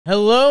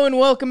Hello and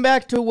welcome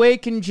back to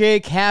Wake and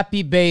Jake.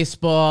 Happy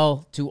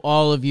baseball to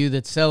all of you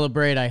that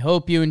celebrate. I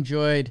hope you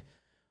enjoyed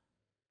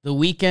the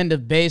weekend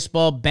of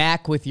baseball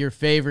back with your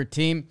favorite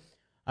team.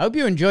 I hope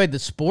you enjoyed the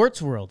sports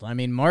world. I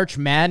mean, March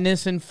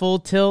Madness in full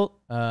tilt.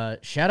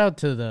 Shout out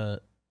to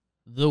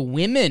the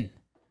women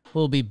who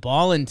will be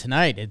balling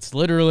tonight. It's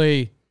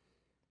literally,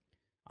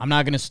 I'm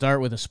not going to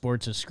start with a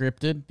sports as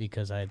scripted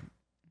because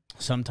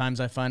sometimes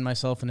I find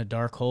myself in a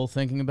dark hole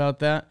thinking about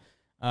that.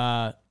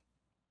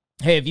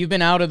 Hey, have you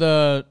been out of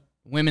the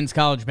women's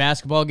college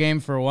basketball game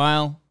for a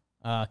while?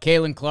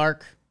 Kaylin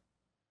Clark,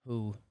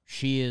 who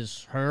she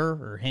is her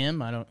or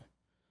him, I don't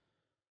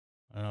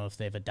know if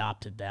they've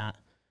adopted that.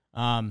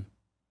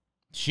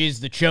 She's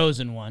the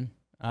chosen one.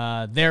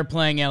 They're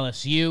playing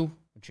LSU,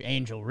 which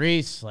Angel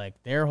Reese,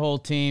 like their whole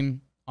team,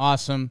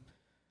 awesome.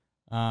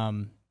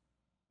 My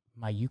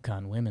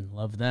UConn women,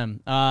 love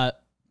them.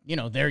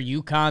 They're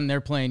UConn,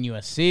 they're playing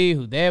USC,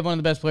 who they have one of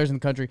the best players in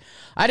the country.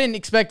 I didn't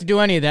expect to do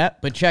any of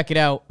that, but check it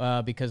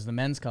out because the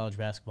men's college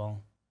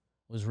basketball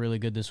was really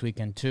good this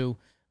weekend too.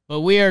 But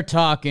we are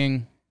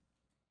talking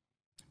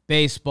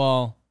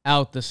baseball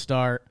out the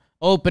start,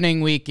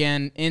 opening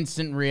weekend,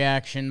 instant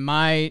reaction.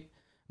 My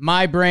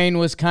brain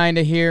was kind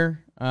of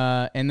here.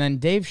 And then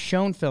Dave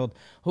Schoenfeld,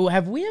 who,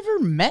 have we ever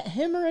met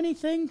him or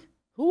anything?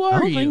 Who are you? I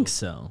don't think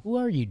so. Who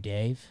are you,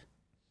 Dave?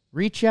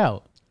 Reach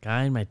out.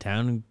 Guy in my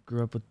town who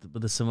grew up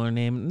with a similar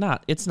name.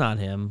 It's not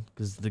him,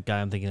 because the guy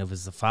I'm thinking of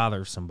is the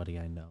father of somebody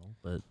I know.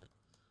 But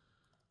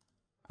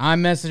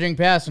I'm messaging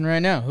Passon right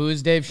now. Who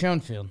is Dave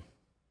Schoenfeld?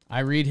 I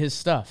read his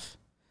stuff.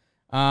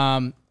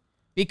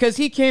 Because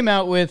he came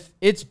out with,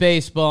 it's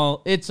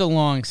baseball, it's a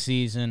long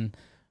season.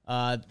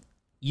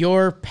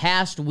 Your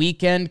past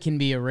weekend can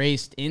be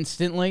erased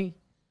instantly.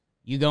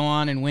 You go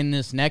on and win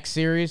this next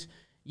series.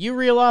 You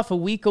reel off a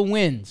week of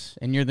wins,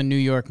 and you're the New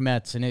York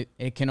Mets, and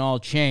it can all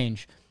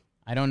change.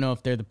 I don't know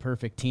if they're the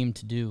perfect team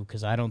to do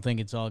because I don't think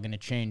it's all going to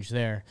change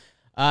there.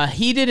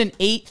 He did an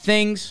 8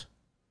 things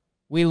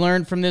we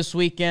learned from this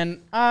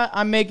weekend.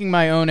 I'm making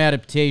my own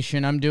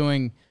adaptation. I'm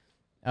doing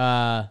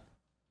kind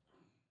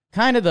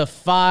of the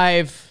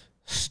 5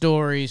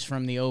 stories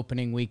from the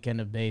opening weekend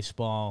of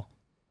baseball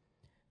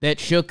that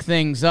shook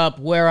things up,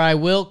 where I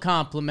will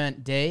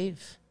compliment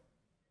Dave,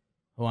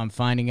 who I'm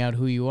finding out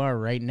who you are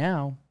right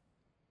now.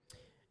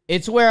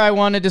 It's where I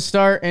wanted to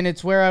start, and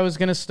it's where I was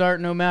going to start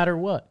no matter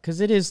what,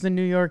 because it is the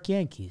New York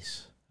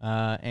Yankees.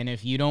 And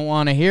if you don't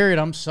want to hear it,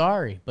 I'm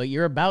sorry, but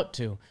you're about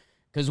to,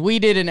 because we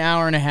did an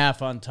hour and a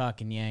half on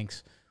Talking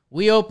Yanks.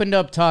 We opened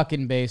up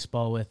Talking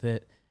Baseball with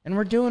it, and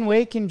we're doing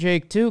Wake and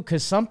Jake too,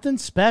 because something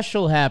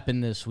special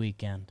happened this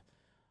weekend.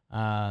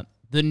 The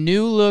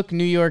new-look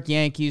New York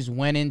Yankees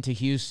went into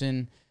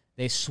Houston.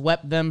 They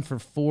swept them for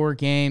 4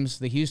 games.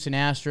 The Houston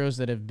Astros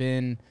that have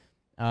been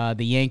the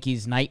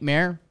Yankees'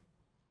 nightmare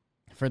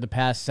for the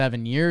past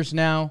 7 years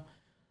now.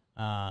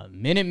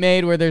 Minute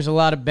Maid, where there's a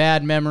lot of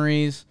bad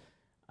memories.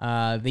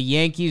 The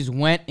Yankees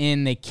went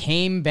in. They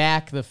came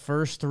back the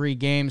first 3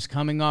 games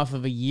coming off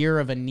of a year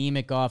of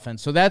anemic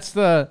offense. So that's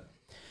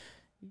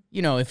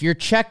if you're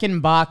checking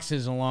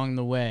boxes along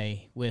the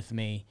way with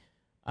me,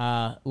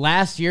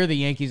 last year the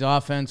Yankees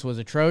offense was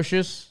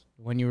atrocious.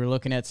 When you were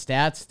looking at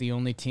stats, the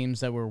only teams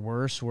that were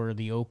worse were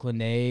the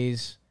Oakland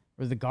A's.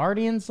 Were the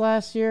Guardians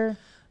last year?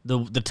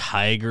 the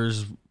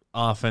Tigers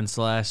offense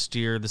last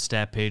year, the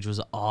stat page was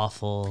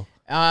awful.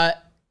 I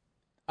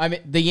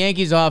mean, the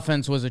Yankees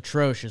offense was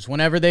atrocious.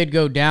 Whenever they'd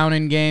go down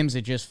in games,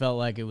 it just felt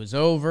like it was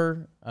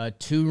over. A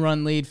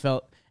 2-run lead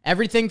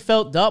everything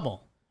felt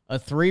double. A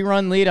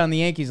 3-run lead on the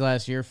Yankees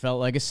last year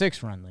felt like a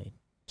 6-run lead.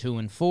 2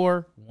 and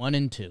 4, 1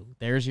 and 2.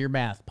 There's your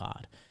math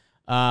pod.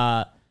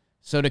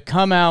 So to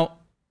come out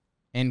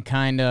and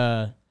kind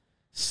of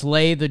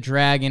slay the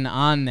dragon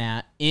on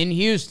that in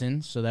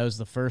Houston, so that was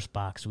the first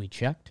box we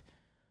checked.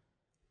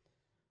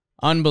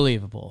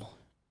 Unbelievable.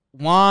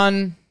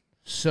 Juan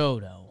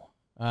Soto.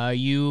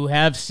 You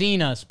have seen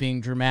us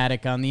being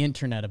dramatic on the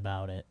internet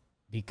about it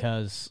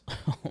because,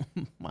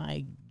 oh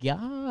my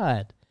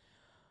God.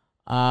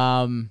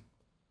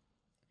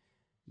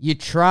 You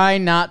try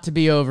not to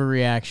be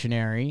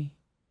overreactionary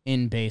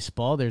in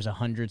baseball. There's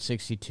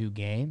 162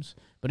 games,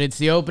 but it's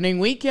the opening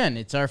weekend.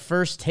 It's our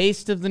first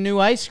taste of the new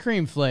ice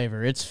cream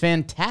flavor. It's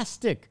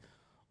fantastic.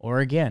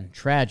 Or again,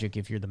 tragic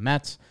if you're the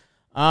Mets.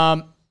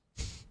 A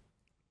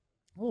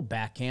little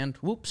backhand.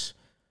 Whoops.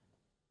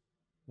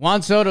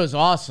 Juan Soto's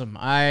awesome.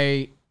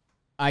 I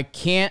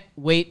can't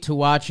wait to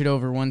watch it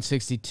over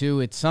 162.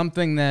 It's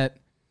something that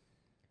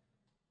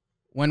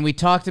when we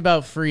talked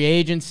about free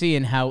agency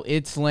and how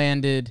it's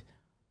landed,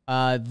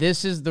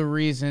 this is the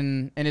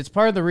reason, and it's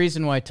part of the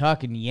reason why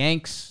Talking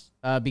Yanks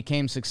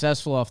became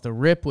successful off the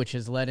rip, which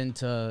has led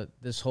into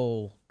this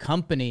whole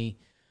company.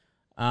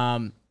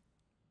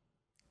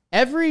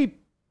 Every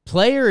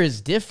player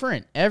is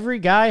different. Every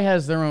guy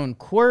has their own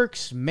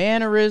quirks,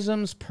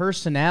 mannerisms,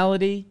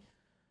 personality.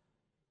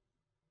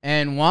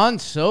 And Juan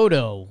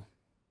Soto,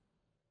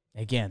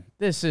 again,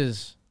 this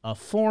is a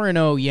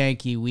 4-0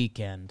 Yankee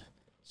weekend,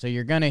 so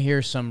you're going to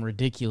hear some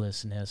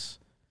ridiculousness.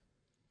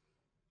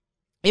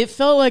 It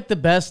felt like the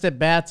best at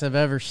bats I've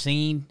ever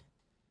seen.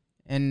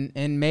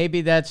 And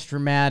maybe that's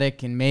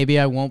dramatic, and maybe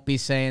I won't be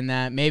saying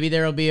that. Maybe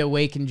there'll be a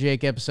Wake and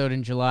Jake episode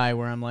in July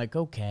where I'm like,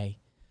 okay.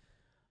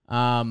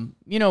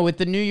 With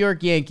the New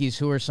York Yankees,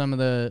 who are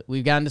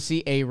we've gotten to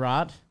see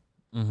A-Rod.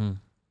 Mm-hmm.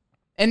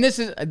 And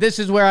this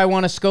is where I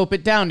want to scope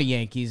it down to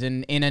Yankees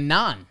in a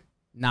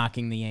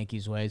non-knocking the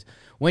Yankees ways.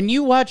 When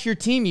you watch your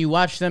team, you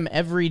watch them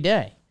every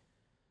day.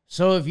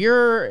 So if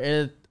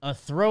you're a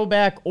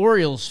throwback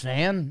Orioles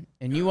fan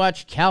and you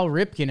watch Cal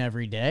Ripken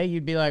every day,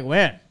 you'd be like,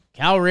 "Man,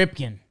 Cal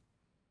Ripken."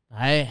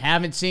 I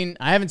haven't seen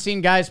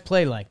guys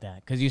play like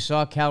that because you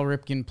saw Cal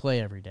Ripken play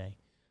every day.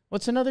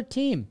 What's another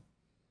team?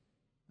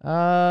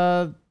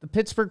 The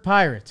Pittsburgh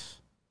Pirates.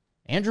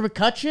 Andrew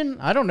McCutchen?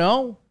 I don't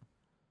know.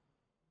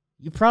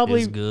 You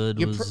probably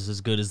was as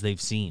good as they've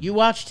seen. You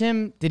watched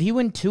him. Did he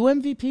win 2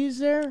 MVPs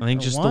there? I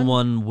think just the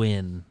one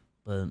win.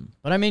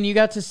 But I mean, you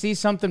got to see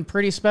something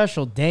pretty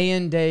special day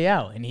in, day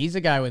out. And he's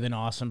a guy with an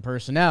awesome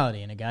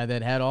personality and a guy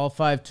that had all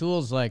 5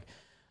 tools. Like,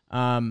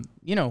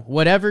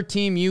 whatever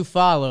team you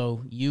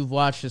follow, you've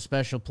watched a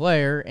special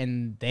player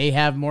and they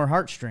have more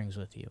heartstrings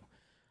with you.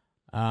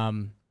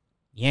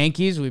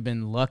 Yankees, we've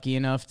been lucky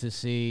enough to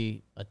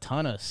see a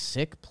ton of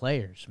sick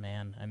players,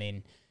 man. I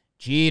mean,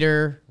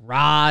 Jeter,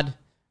 Rod,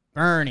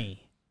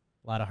 Bernie,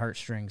 a lot of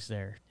heartstrings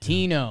there.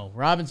 Tino,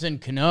 Robinson,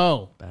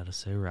 Cano. About to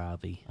say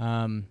Robbie.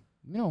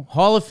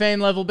 Hall of Fame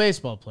level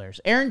baseball players.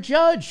 Aaron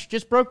Judge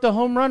just broke the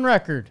home run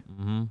record.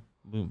 Mm-hmm.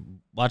 We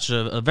watched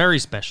a very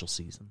special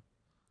season.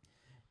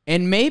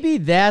 And maybe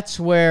that's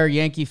where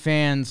Yankee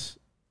fans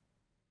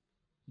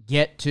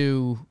get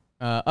to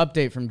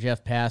update from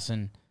Jeff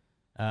Passan.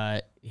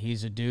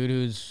 He's a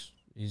dude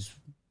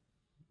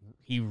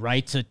he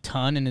writes a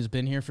ton and has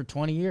been here for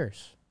 20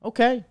 years.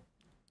 Okay.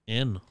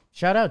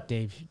 Shout out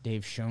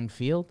Dave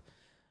Schoenfield.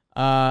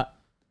 And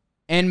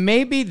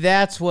maybe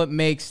that's what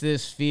makes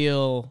this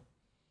feel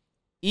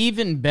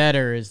even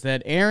better is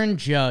that Aaron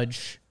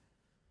Judge,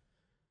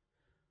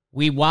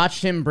 we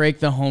watched him break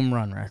the home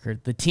run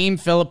record. The team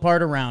fell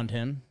apart around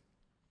him,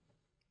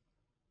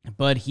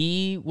 but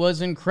he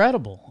was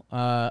incredible.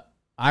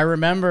 I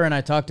remember, and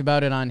I talked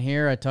about it on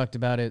here, I talked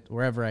about it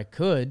wherever I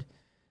could,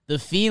 the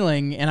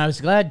feeling, and I was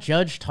glad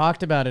Judge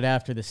talked about it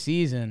after the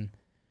season.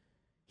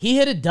 He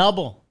hit a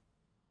double.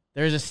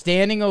 There's a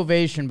standing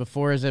ovation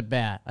before his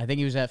at-bat. I think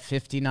he was at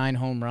 59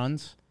 home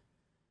runs,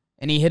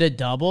 and he hit a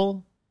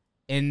double,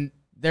 and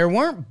there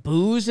weren't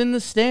boos in the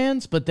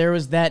stands, but there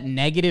was that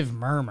negative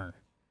murmur.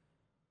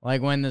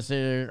 Like when this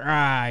it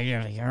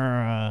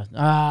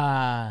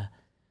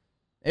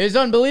was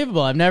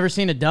unbelievable. I've never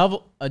seen a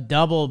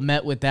double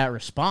met with that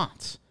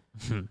response.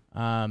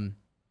 Like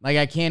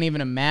I can't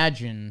even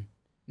imagine.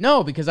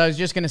 No, because I was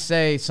just gonna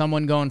say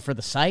someone going for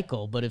the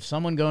cycle, but if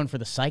someone going for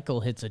the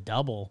cycle hits a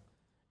double,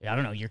 I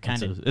don't know. You're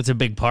kind of it's a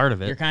big part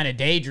of it. You're kind of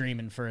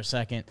daydreaming for a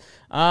second.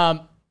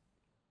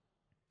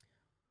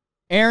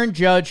 Aaron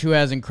Judge, who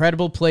has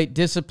incredible plate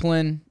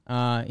discipline,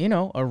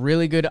 a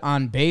really good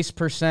on-base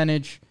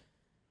percentage,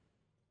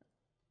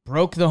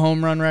 broke the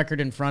home run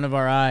record in front of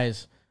our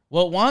eyes.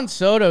 What Juan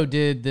Soto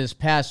did this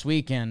past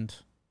weekend,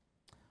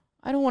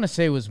 I don't want to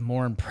say was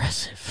more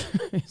impressive.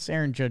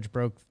 Aaron Judge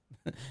broke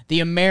the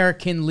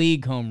American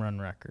League home run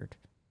record.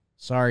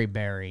 Sorry,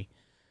 Barry.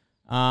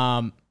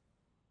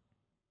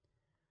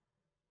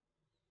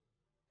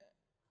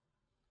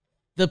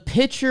 The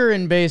pitcher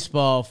in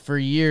baseball for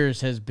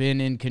years has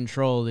been in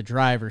control of the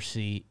driver's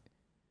seat.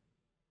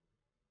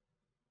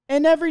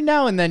 And every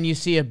now and then you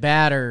see a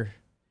batter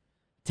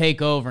take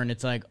over and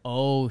it's like,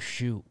 oh,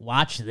 shoot,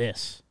 watch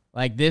this.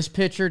 Like this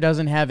pitcher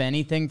doesn't have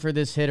anything for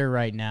this hitter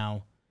right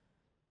now.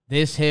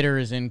 This hitter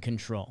is in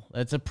control.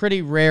 That's a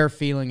pretty rare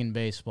feeling in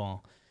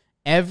baseball.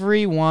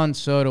 Every Juan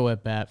Soto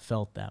at bat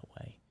felt that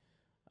way.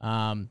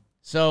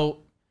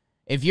 So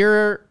if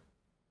you're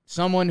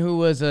someone who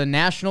was a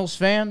Nationals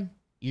fan,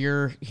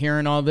 you're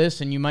hearing all this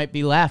and you might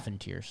be laughing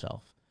to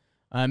yourself.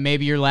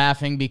 Maybe you're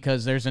laughing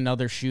because there's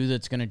another shoe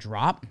that's going to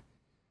drop.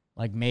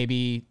 Like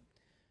maybe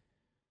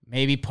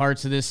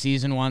parts of this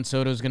season Juan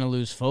Soto's going to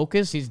lose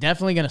focus. He's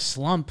definitely going to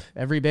slump.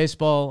 Every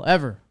baseball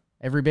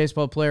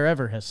player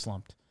ever has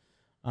slumped.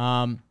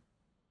 I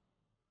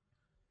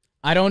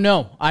don't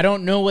know. I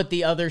don't know what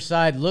the other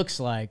side looks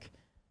like,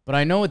 but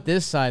I know what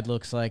this side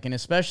looks like, and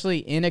especially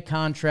in a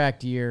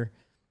contract year,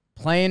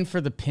 playing for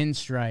the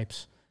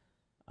pinstripes,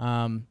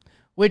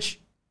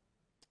 which,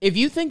 if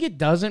you think it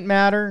doesn't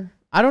matter,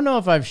 I don't know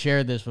if I've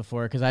shared this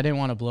before because I didn't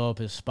want to blow up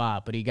his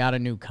spot, but he got a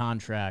new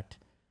contract.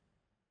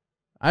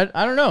 I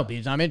don't know,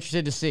 because I'm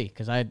interested to see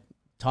because I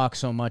talk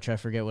so much I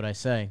forget what I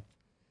say.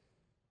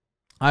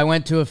 I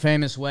went to a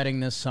famous wedding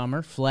this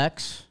summer.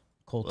 Flex,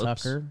 Cole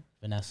Tucker,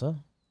 Vanessa.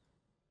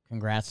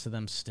 Congrats to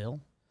them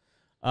still.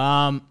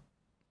 And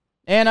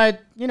I,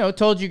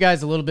 told you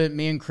guys a little bit,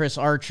 me and Chris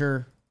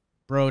Archer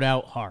broed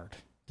out hard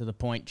to the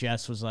point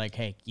Jess was like,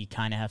 hey, you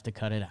kind of have to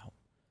cut it out.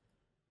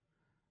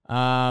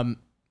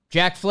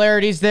 Jack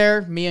Flaherty's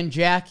there. Me and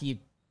Jack,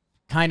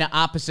 kind of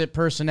opposite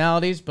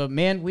personalities, but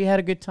man, we had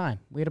a good time.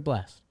 We had a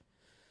blast.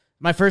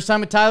 My first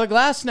time with Tyler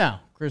Glass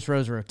now. Chris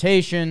Rose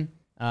rotation.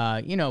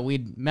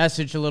 we'd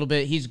messaged a little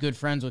bit. He's good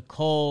friends with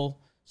Cole,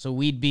 so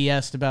we'd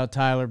BS'd about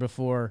Tyler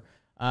before.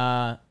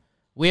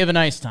 We have a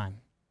nice time.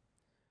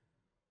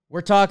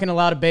 We're talking a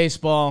lot of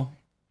baseball.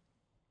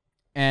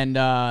 And,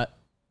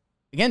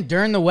 again,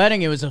 during the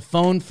wedding, it was a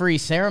phone-free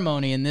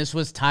ceremony, and this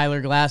was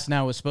Tyler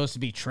Glasnow was supposed to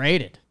be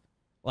traded,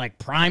 like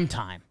prime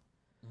time.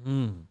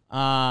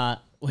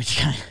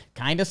 Which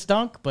kind of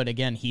stunk, but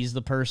again, he's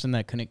the person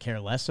that couldn't care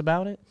less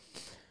about it.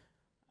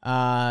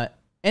 And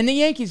the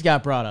Yankees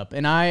got brought up,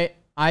 and I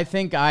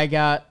think I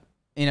got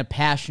in a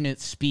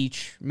passionate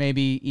speech,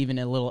 maybe even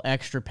a little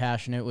extra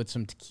passionate with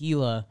some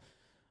tequila,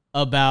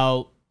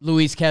 about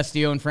Luis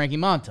Castillo and Frankie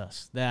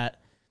Montas. That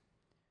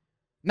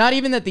not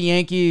even that the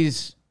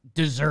Yankees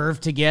deserve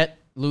to get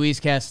Luis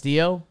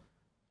Castillo,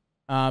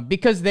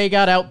 because they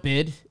got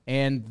outbid,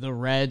 and the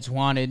Reds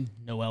wanted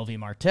Noelvi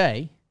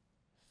Marte.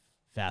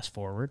 Fast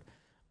forward.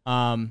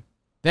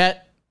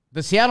 That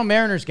the Seattle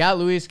Mariners got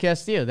Luis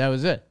Castillo. That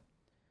was it.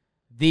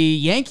 The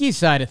Yankees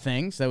side of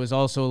things, that was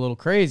also a little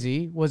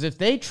crazy, was if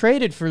they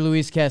traded for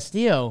Luis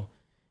Castillo,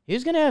 he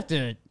was going to have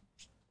to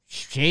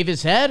shave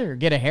his head or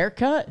get a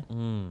haircut,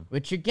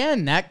 which,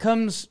 again, that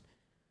comes...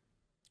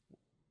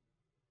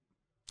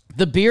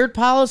 The beard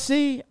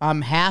policy,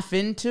 I'm half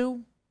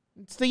into.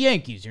 It's the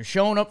Yankees. You're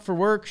showing up for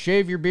work,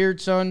 shave your beard,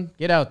 son,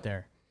 get out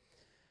there.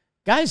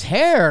 Guy's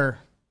hair,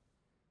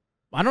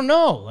 I don't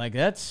know, like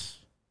that's...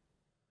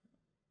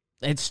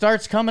 It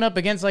starts coming up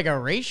against like a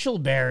racial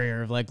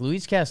barrier of like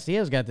Luis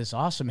Castillo's got this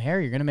awesome hair.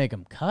 You're going to make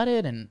him cut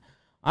it. And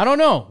I don't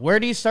know. Where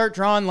do you start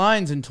drawing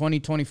lines in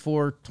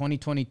 2024,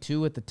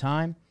 2022 at the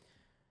time?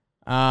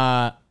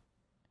 And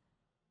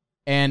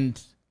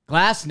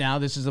Glasnow,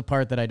 this is the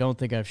part that I don't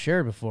think I've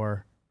shared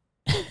before.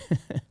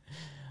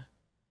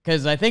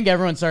 Because I think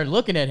everyone started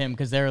looking at him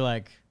because they were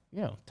like,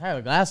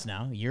 Tyler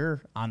Glasnow,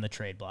 you're on the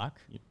trade block.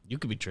 You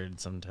could be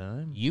traded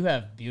sometime. You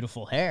have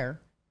beautiful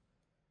hair.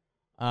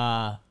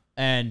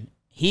 And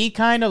he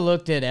kind of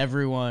looked at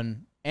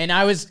everyone, and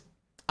I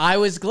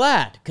was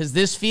glad, because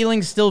this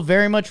feeling still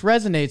very much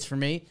resonates for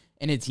me,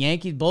 and it's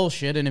Yankee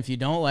bullshit, and if you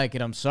don't like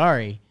it, I'm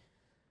sorry.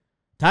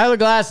 Tyler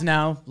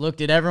Glasnow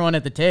looked at everyone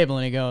at the table,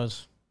 and he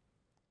goes,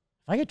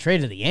 if I get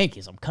traded to the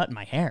Yankees, I'm cutting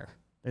my hair.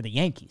 They're the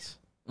Yankees.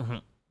 Mm-hmm.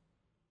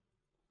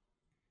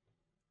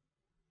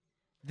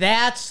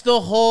 That's the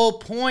whole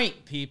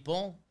point,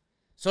 people.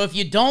 So if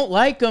you don't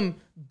like them,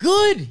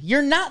 good.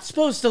 You're not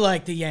supposed to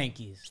like the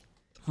Yankees.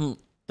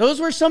 Those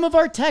were some of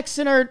our texts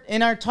in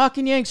our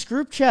Talking Yanks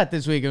group chat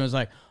this week. It was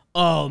like,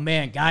 oh,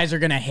 man, guys are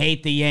going to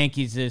hate the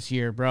Yankees this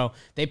year, bro.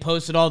 They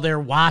posted all their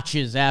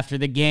watches after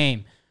the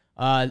game.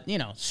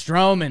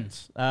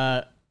 Stroman's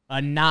a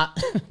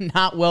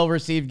not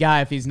well-received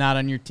guy if he's not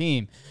on your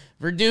team.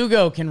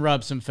 Verdugo can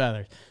rub some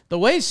feathers. The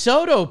way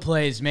Soto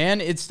plays, man,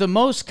 it's the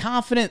most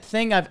confident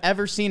thing I've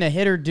ever seen a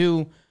hitter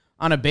do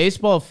on a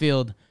baseball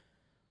field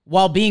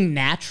while being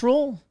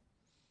natural,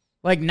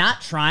 like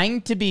not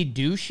trying to be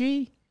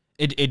douchey.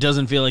 It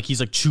doesn't feel like he's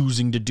like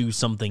choosing to do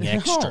something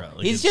extra.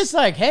 No, he's just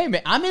like, hey,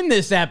 man, I'm in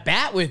this at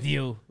bat with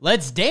you.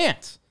 Let's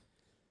dance.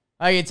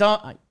 Like it's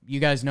all. You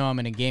guys know I'm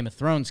in a Game of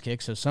Thrones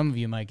kick, so some of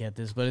you might get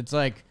this, but it's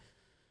like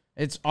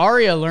it's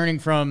Arya learning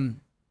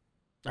from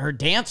her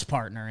dance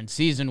partner in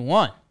season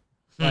 1.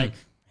 Like,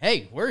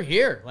 hey, we're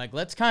here. Like,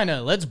 let's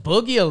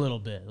boogie a little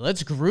bit.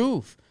 Let's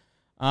groove.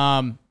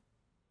 I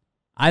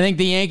think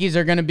the Yankees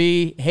are going to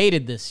be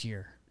hated this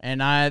year, and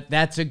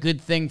that's a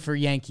good thing for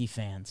Yankee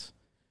fans.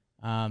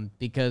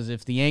 Because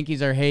if the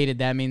Yankees are hated,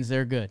 that means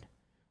they're good.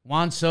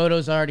 Juan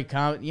Soto's already,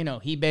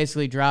 he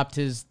basically dropped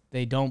his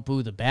 "they don't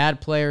boo the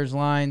bad players"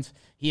 lines.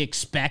 He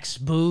expects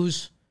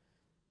boos,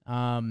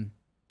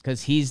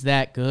 because he's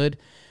that good.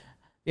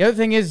 The other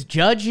thing is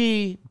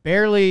Judgy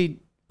barely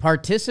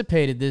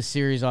participated this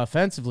series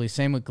offensively.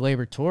 Same with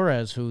Gleyber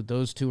Torres, who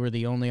those two were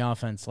the only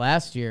offense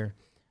last year.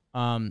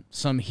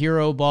 Some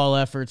hero ball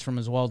efforts from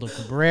Oswaldo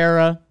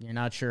Cabrera. You're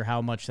not sure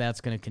how much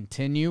that's going to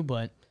continue,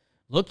 but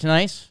looked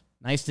nice.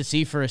 Nice to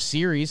see for a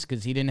series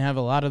because he didn't have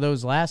a lot of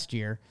those last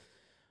year.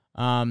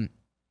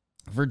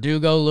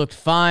 Verdugo looked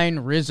fine.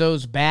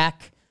 Rizzo's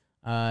back,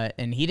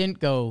 and he didn't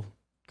go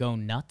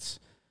nuts.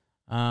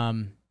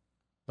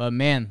 But,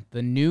 man,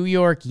 the New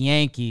York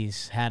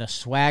Yankees had a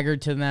swagger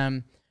to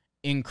them.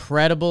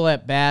 Incredible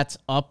at-bats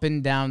up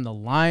and down the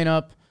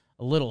lineup.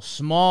 A little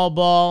small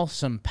ball,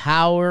 some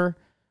power.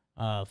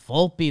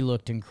 Volpe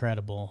looked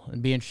incredible.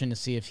 It'd be interesting to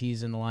see if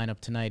he's in the lineup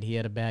tonight. He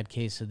had a bad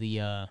case of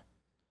the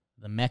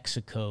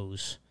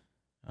Mexicos,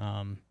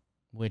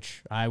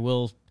 which I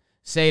will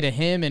say to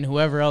him and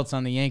whoever else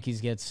on the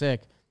Yankees gets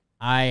sick.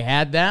 I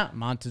had that,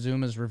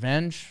 Montezuma's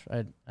revenge.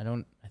 I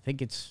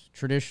think it's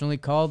traditionally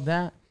called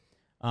that.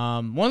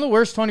 One of the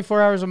worst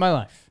 24 hours of my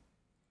life.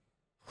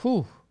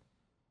 Whew.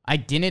 I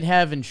didn't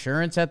have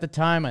insurance at the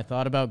time. I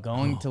thought about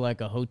going to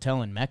like a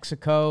hotel in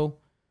Mexico.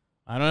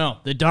 I don't know.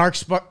 The dark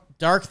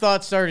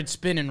thoughts started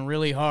spinning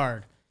really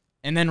hard.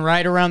 And then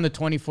right around the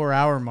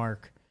 24-hour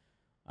mark,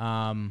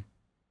 I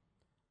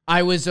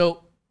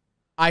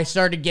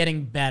started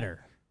getting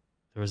better.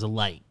 There was a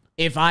light.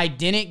 If I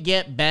didn't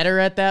get better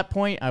at that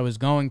point, I was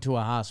going to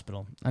a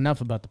hospital.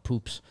 Enough about the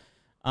poops.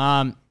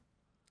 The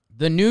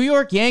New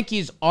York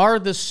Yankees are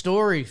the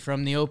story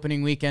from the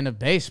opening weekend of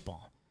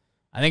baseball.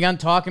 I think on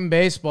Talking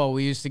Baseball,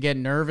 we used to get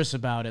nervous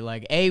about it.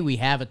 Like, A, we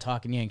have a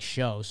Talking Yanks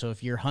show, so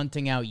if you're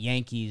hunting out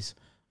Yankees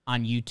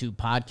on YouTube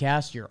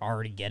podcast, you're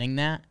already getting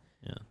that,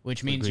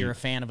 which means you're a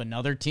fan of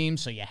another team,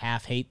 so you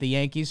half hate the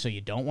Yankees, so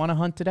you don't want to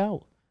hunt it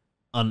out.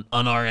 On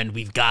our end,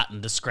 we've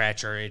gotten to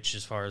scratch our itch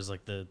as far as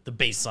like the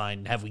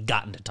baseline. Have we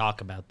gotten to talk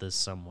about this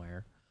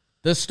somewhere?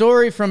 The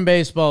story from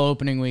baseball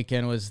opening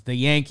weekend was the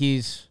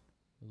Yankees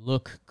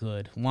look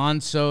good. Juan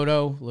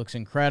Soto looks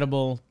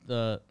incredible.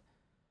 The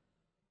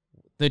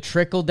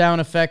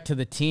trickle-down effect to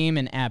the team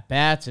and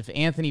at-bats. If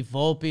Anthony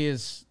Volpe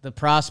is the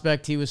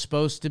prospect he was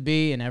supposed to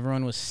be, and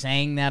everyone was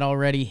saying that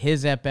already,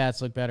 his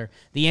at-bats look better.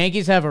 The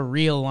Yankees have a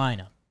real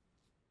lineup.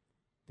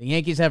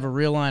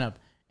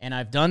 And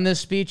I've done this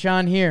speech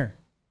on here.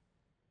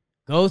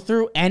 Go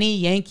through any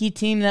Yankee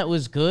team that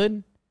was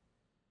good.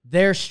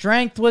 Their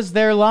strength was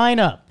their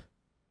lineup.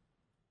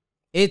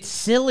 It's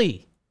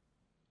silly.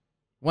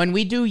 When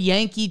we do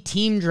Yankee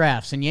team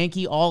drafts and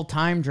Yankee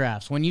all-time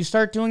drafts, when you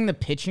start doing the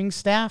pitching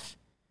staff,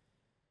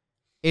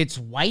 it's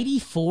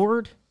Whitey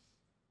Ford.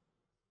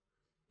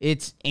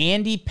 It's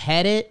Andy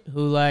Pettitte,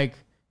 who, like,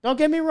 don't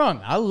get me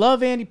wrong, I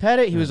love Andy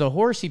Pettitte. He was a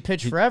horse. He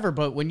pitched forever.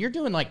 But when you're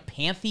doing, like,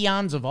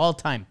 pantheons of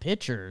all-time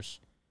pitchers.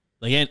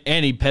 Like,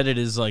 Andy Pettitte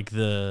is, like,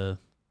 the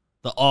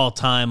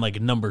all-time, like,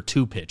 number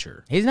 2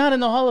 pitcher. He's not in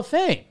the Hall of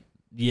Fame.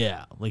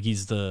 Yeah, like,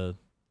 he's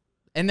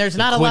and there's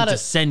not a lot of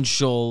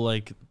quintessential,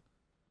 like,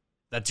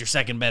 that's your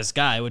second best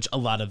guy, which a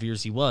lot of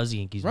years he was. The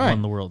Yankees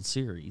won the World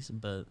Series,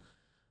 but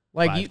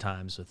like 5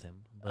 times with him.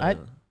 But,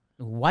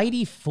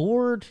 Whitey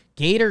Ford,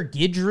 Gator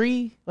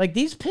Guidry, like,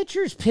 these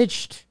pitchers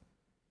pitched.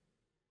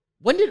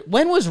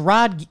 When was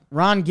Ron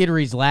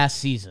Guidry's last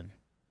season?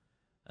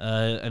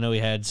 I know he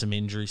had some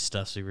injury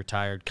stuff, so he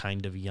retired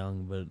kind of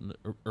young, but in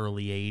the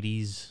early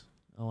 80s,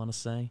 I want to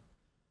say.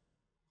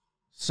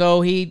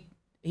 So he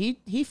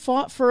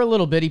fought for a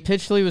little bit. He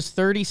pitched till he was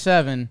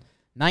 37,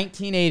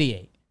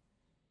 1988.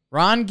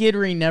 Ron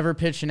Guidry never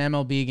pitched an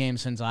MLB game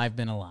since I've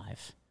been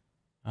alive.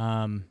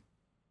 And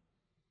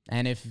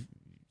if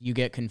you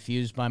get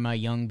confused by my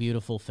young,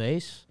 beautiful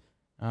face,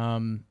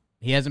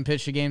 he hasn't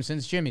pitched a game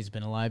since Jimmy's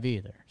been alive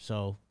either.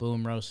 So,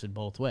 boom, roasted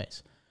both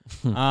ways.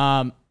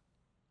 The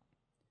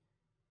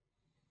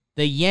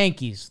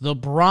Yankees, the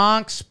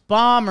Bronx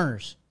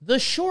Bombers, the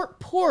short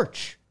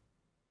porch.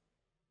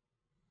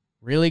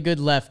 Really good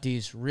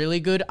lefties, really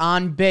good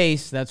on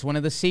base. That's one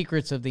of the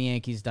secrets of the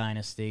Yankees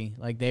dynasty.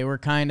 Like, they were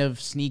kind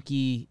of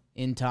sneaky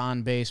into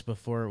on base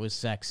before it was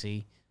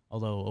sexy,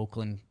 although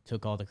Oakland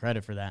took all the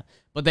credit for that.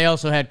 But they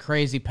also had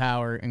crazy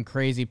power and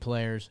crazy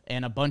players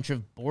and a bunch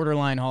of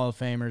borderline Hall of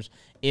Famers,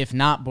 if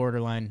not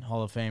borderline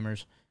Hall of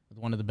Famers, with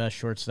one of the best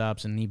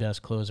shortstops and the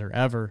best closer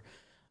ever.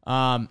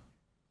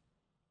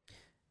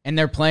 And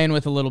they're playing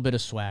with a little bit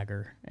of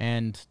swagger.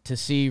 And to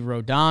see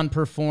Rodon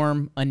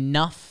perform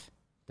enough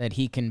that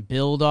he can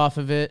build off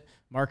of it.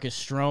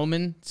 Marcus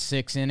Stroman,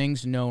 6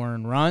 innings, no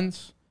earned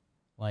runs.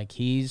 Like,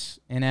 he's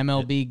an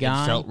MLB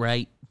guy. It felt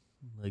right.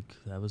 Like,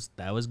 that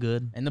was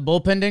good. And the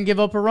bullpen didn't give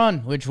up a run,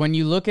 which when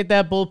you look at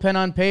that bullpen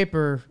on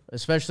paper,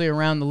 especially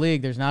around the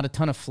league, there's not a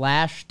ton of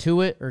flash to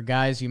it or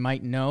guys you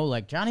might know.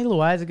 Like, Johnny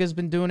Loizaga's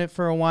been doing it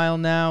for a while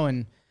now,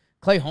 and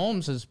Clay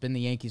Holmes has been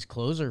the Yankees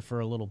closer for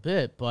a little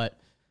bit. But,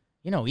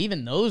 you know,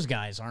 even those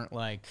guys aren't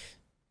like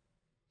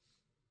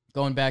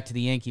going back to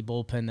the Yankee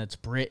bullpen that's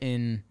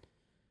Britton,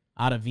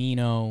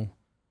 Ottavino,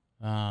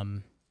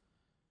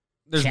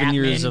 There's been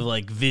years of,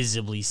 like,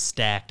 visibly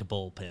stacked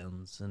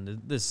bullpens,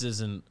 and this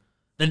isn't...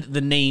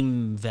 The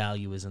name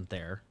value isn't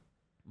there,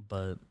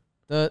 but...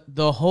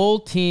 The whole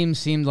team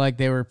seemed like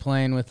they were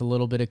playing with a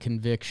little bit of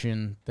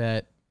conviction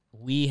that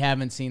we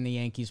haven't seen the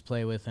Yankees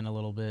play with in a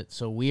little bit.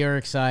 So we are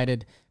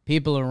excited.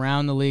 People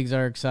around the leagues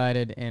are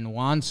excited. And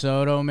Juan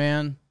Soto,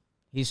 man,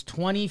 he's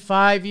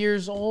 25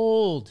 years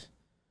old.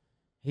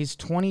 He's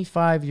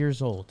 25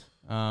 years old.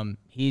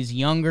 He's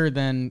younger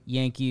than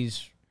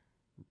Yankees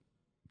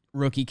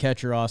rookie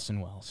catcher Austin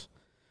Wells.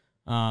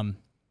 While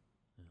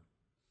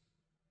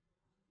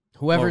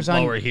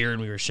we're here and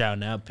we were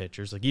shouting out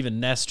pitchers, like even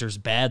Nestor's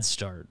bad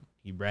start,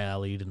 he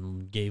rallied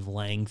and gave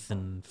length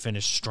and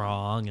finished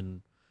strong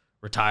and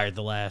retired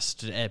the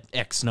last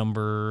X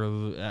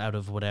number out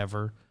of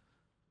whatever.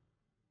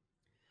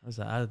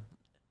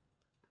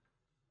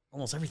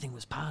 Almost everything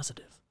was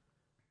positive.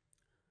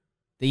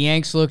 The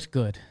Yanks looked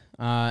good.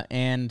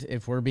 And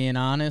if we're being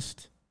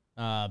honest,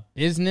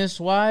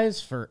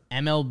 business-wise for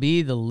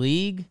MLB, the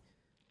league,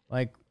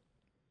 like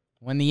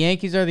when the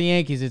Yankees are the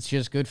Yankees, it's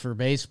just good for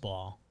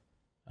baseball.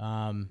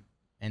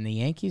 And the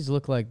Yankees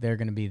look like they're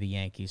going to be the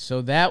Yankees.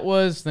 So that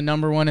was the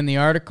number one in the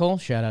article.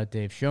 Shout out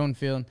Dave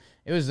Schoenfield.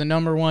 It was the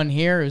number one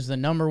here. It was the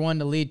number one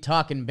to lead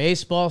Talking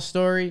Baseball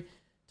story.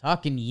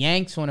 Talking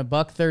Yanks won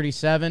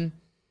 $1.37.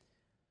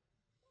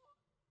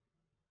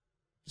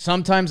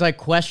 Sometimes I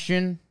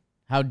question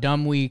how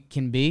dumb we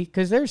can be,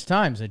 because there's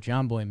times at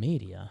John Boy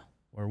Media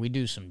where we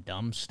do some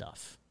dumb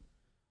stuff.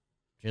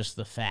 just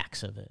the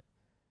facts of it.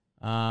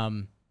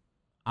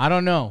 I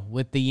don't know.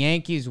 With the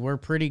Yankees, we're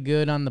pretty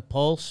good on the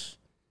pulse.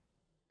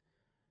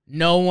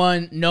 No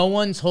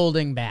one's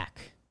holding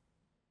back.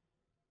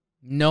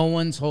 No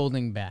one's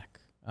holding back.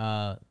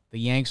 The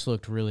Yanks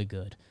looked really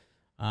good.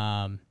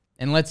 And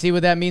let's see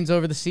what that means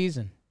over the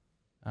season.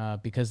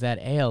 Because that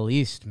AL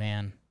East,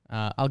 man,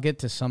 I'll get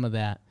to some of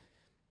that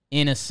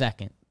in a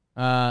second.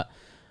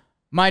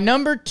 My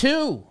number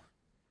 2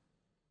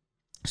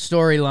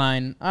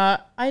 storyline. I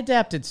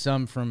adapted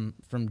some from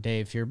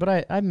Dave here,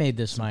 but I made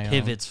this my own.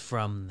 Pivots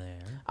from there.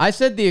 I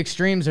said the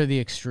extremes are the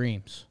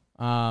extremes.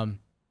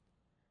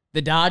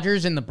 The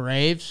Dodgers and the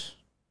Braves,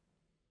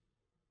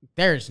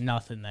 there's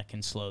nothing that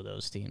can slow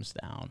those teams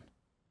down.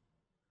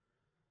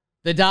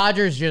 The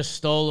Dodgers just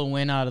stole a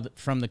win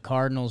from the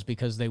Cardinals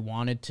because they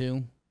wanted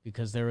to,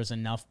 because there was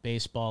enough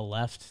baseball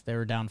left. They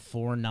were down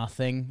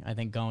 4-0, I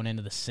think, going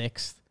into the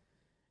 6th,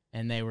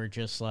 and they were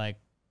just like,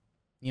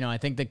 I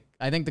think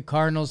the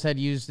Cardinals had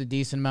used a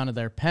decent amount of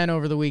their pen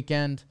over the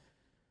weekend,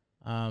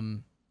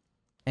 and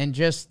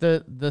just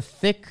the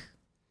thick.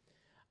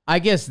 I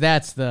guess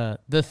that's the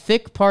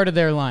thick part of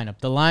their lineup,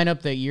 the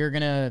lineup that you're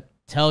gonna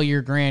tell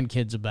your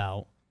grandkids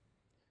about.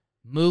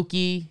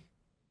 Mookie,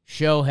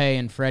 Shohei,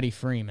 and Freddie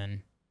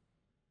Freeman.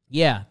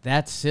 Yeah,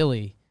 that's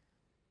silly.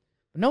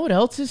 But know what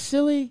else is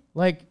silly?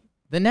 Like,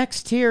 the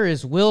next tier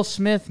is Will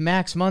Smith,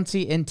 Max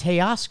Muncy, and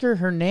Teoscar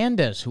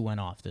Hernandez, who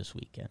went off this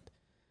weekend.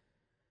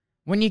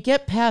 When you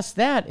get past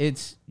that,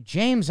 it's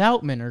James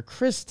Outman or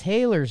Chris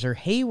Taylor's or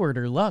Hayward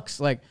or Lux.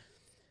 Like,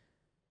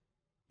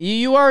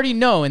 you already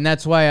know, and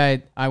that's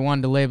why I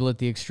wanted to label it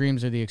the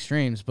extremes or the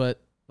extremes. But,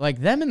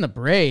 like, them and the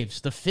Braves,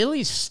 the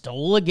Phillies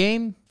stole a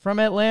game from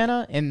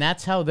Atlanta, and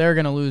that's how they're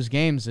going to lose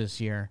games this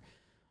year.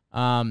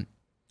 I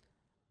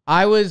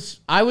was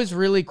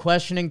really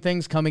questioning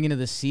things coming into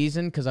the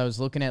season because I was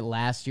looking at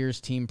last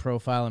year's team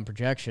profile and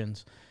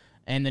projections,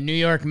 and the New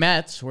York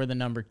Mets were the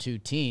number 2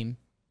 team.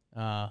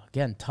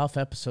 Again, tough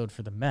episode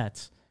for the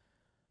Mets.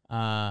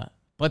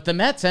 But the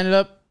Mets ended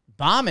up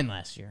bombing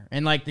last year.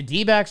 And, like, the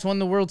D-backs won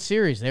the World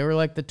Series. They were,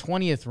 like, the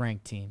 20th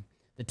ranked team.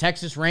 The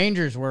Texas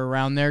Rangers were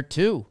around there,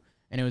 too.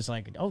 And it was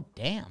like, oh,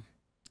 damn.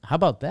 How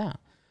about that?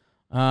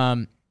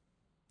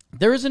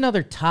 There was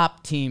another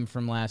top team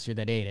from last year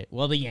that ate it.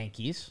 Well, the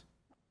Yankees.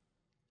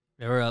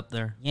 They were up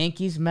there.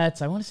 Yankees,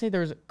 Mets. I want to say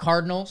there was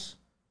Cardinals.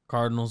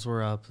 Cardinals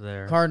were up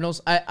there. Cardinals.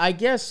 I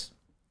guess,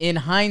 in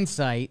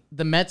hindsight,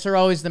 the Mets are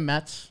always the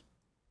Mets.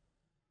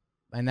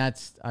 And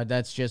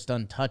that's just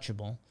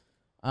untouchable.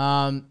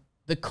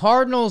 The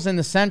Cardinals in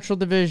the Central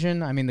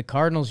Division, I mean, the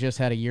Cardinals just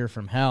had a year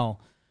from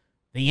hell.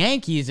 The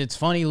Yankees, it's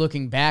funny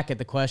looking back at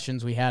the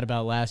questions we had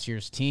about last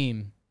year's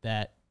team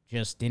that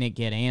just didn't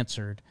get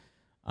answered.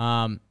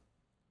 The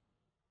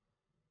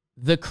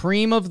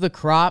cream of the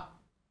crop,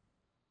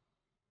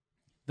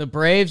 the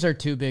Braves are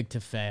too big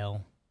to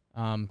fail.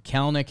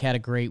 Kelenic had a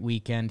great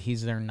weekend.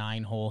 He's their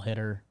 9-hole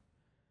hitter.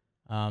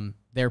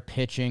 Their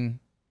pitching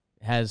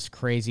has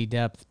crazy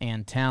depth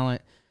and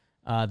talent.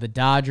 The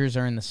Dodgers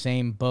are in the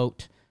same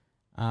boat.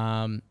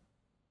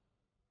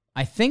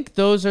 I think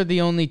those are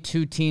the only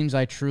 2 teams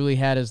I truly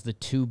had as the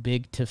too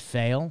big to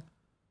fail.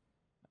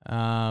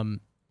 And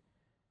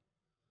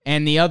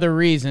the other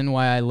reason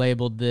why I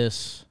labeled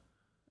this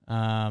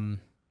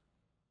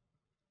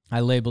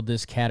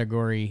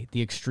category,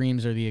 the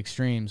extremes are the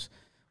extremes.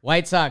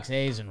 White Sox,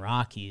 A's, and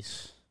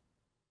Rockies.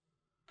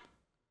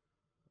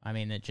 I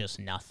mean, it's just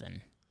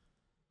nothing.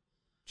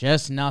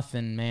 Just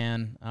nothing,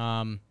 man.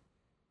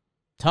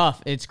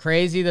 Tough. It's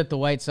crazy that the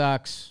White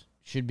Sox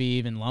should be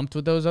even lumped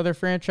with those other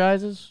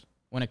franchises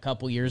when a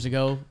couple years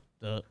ago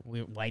the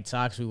White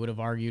Sox, we would have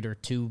argued, are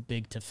too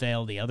big to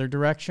fail the other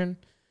direction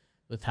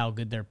with how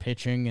good their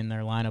pitching and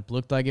their lineup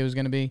looked like it was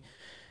going to be.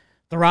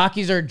 The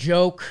Rockies are a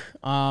joke.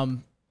 I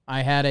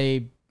had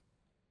a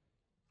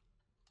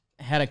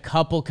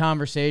couple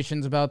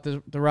conversations about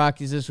the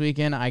Rockies this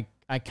weekend. I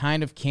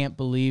kind of can't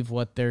believe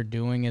what they're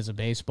doing as a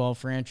baseball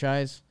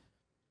franchise.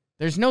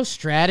 There's no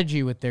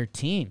strategy with their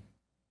team.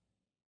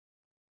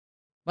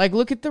 Like,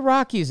 look at the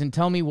Rockies and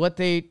tell me what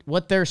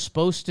they're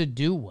supposed to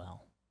do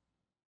well.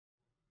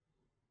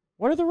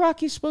 What are the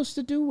Rockies supposed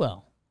to do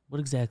well? What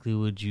exactly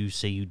would you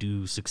say you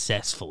do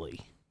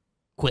successfully,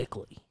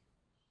 quickly?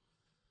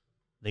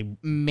 They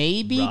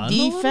maybe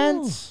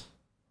defense.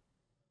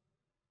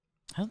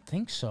 I don't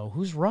think so.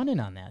 Who's running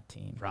on that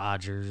team?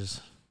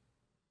 Rogers.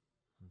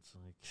 It's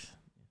like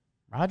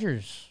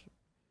Rogers.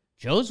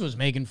 Joe's was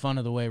making fun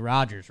of the way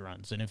Rogers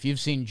runs, and if you've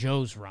seen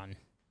Joe's run,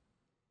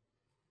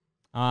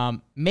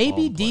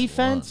 maybe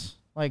defense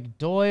like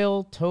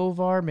Doyle,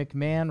 Tovar,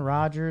 McMahon,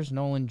 Rogers,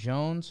 Nolan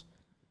Jones.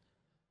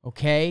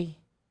 Okay.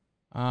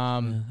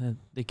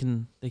 They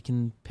can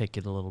pick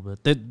it a little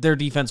bit. Their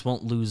defense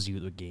won't lose you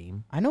the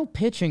game. I know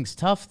pitching's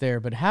tough there,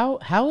 but how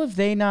have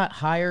they not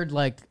hired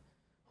like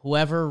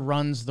whoever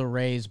runs the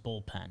Rays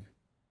bullpen?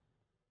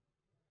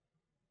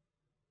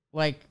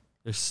 Like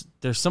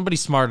there's somebody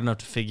smart enough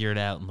to figure it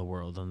out in the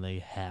world, and they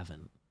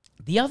haven't.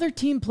 The other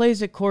team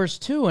plays at Coors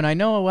too, and I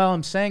know while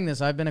I'm saying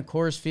this, I've been a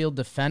Coors Field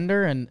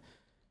defender, and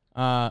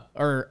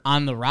or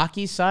on the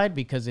Rockies side,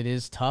 because it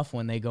is tough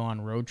when they go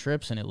on road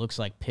trips and it looks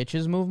like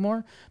pitches move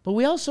more. But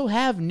we also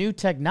have new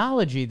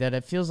technology that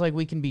it feels like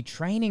we can be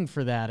training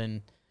for that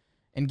and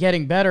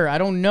getting better. I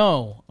don't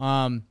know.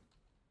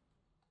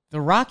 The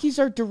Rockies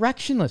are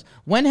directionless.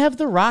 When have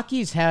the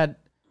Rockies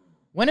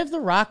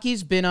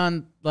been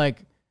on,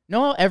 like,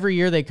 no, every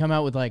year they come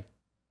out with, like,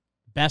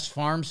 best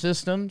farm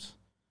systems?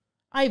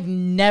 I've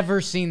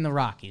never seen the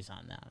Rockies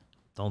on that.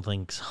 Don't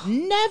think so.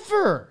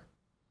 Never.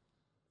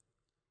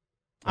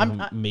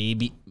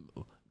 Maybe,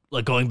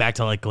 like, going back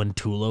to, like, when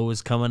Tulo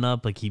was coming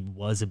up, like, he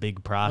was a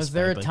big prospect. Was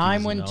there a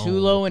time when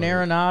Tulo and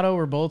Arenado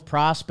were both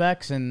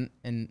prospects? And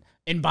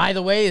by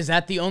the way, is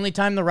that the only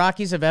time the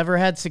Rockies have ever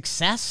had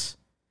success?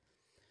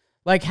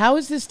 Like, how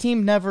is this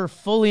team never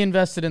fully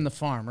invested in the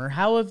farm? Or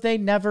how have they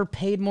never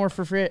paid more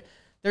for free?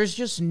 There's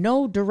just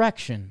no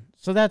direction.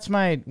 So that's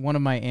one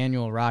of my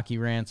annual Rocky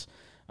rants.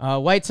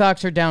 White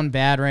Sox are down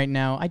bad right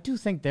now. I do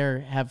think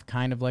they have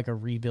kind of like a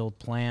rebuild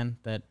plan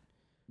that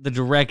the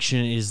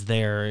direction is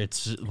there.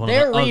 It's one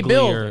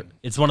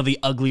of the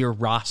uglier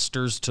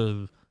rosters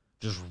to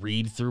just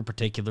read through,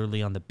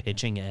 particularly on the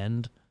pitching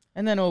end.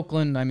 And then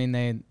Oakland, I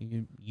mean,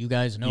 you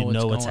guys know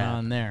what's going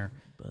on there.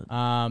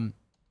 But.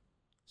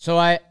 So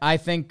I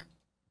think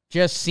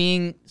just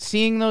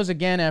seeing those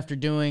again after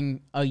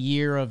doing a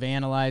year of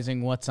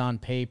analyzing what's on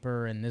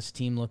paper and this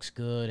team looks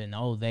good and,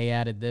 oh, they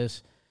added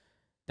this.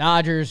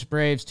 Dodgers,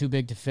 Braves, too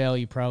big to fail.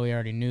 You probably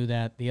already knew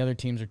that. The other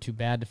teams are too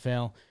bad to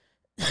fail.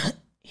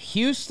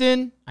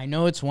 Houston, I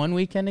know it's one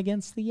weekend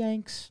against the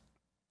Yanks,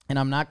 and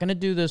I'm not going to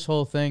do this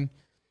whole thing,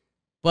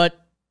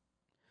 but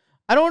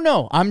I don't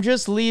know. I'm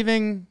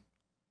leaving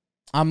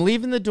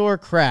the door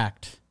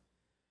cracked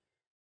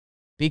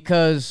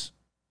because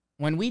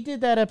when we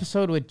did that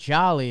episode with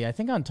Jolly, I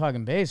think on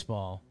Talking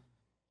Baseball,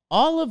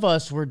 all of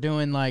us were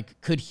doing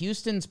like, could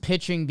Houston's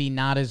pitching be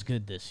not as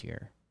good this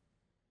year?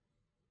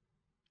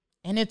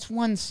 And it's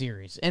one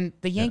series, and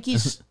the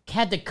Yankees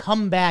had to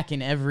come back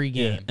in every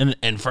game. Yeah.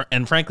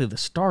 And frankly, the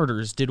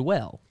starters did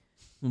well.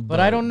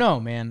 But I don't know,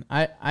 man.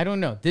 I don't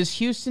know. This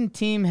Houston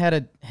team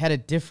had a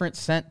different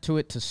scent to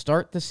it to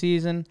start the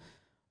season.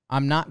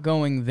 I'm not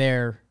going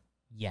there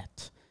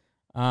yet.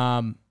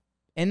 And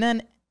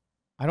then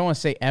I don't want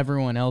to say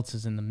everyone else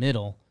is in the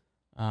middle,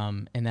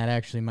 and that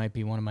actually might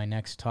be one of my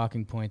next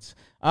talking points.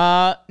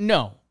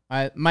 No.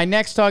 My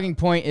next talking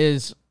point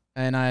is,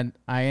 and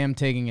I am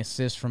taking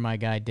assist from my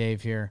guy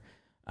Dave here.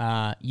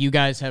 You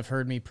guys have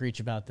heard me preach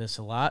about this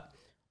a lot.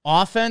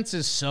 Offense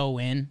is so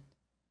in.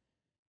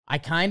 I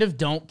kind of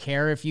don't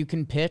care if you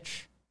can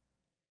pitch.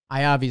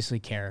 I obviously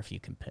care if you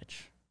can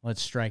pitch.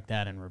 Let's strike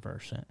that and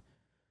reverse it.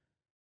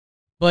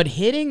 But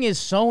hitting is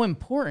so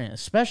important,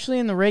 especially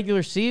in the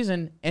regular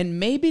season and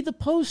maybe the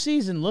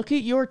postseason. Look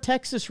at your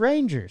Texas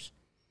Rangers.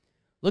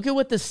 Look at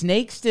what the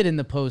Snakes did in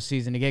the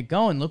postseason to get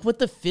going. Look what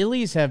the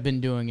Phillies have been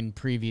doing in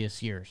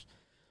previous years.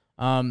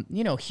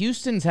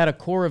 Houston's had a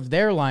core of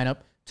their lineup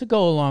to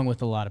go along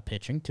with a lot of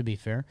pitching, to be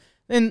fair.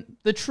 And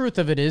the truth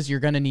of it is you're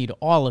going to need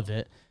all of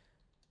it.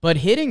 But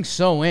hitting's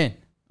so in.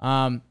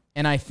 And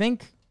I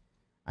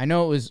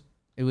know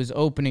it was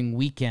opening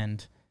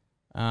weekend.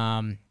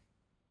 And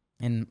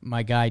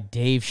my guy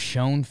Dave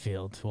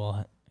Schoenfield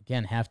will,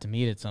 again, have to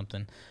meet at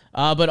something.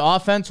 But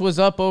offense was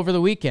up over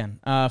the weekend.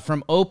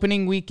 From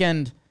opening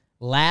weekend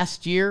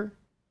last year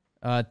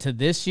to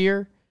this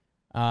year,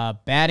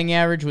 batting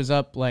average was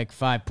up like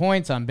 5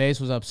 points. On base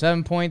was up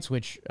 7 points,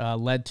 which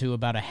led to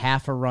about a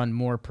half a run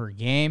more per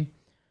game.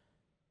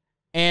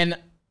 And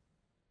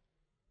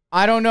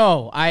I don't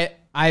know.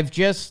 I've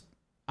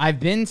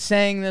been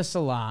saying this a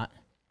lot.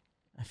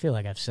 I feel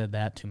like I've said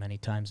that too many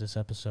times this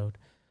episode.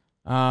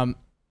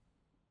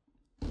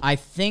 I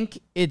think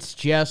it's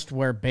just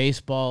where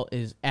baseball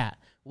is at.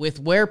 With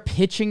where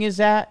pitching is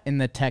at and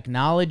the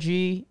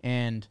technology,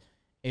 and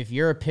if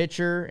you're a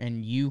pitcher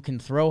and you can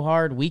throw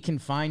hard, we can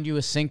find you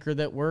a sinker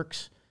that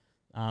works.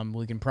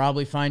 We can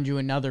probably find you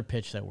another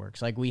pitch that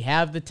works. Like, we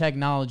have the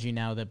technology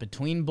now that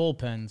between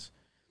bullpens,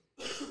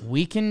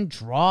 we can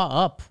draw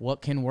up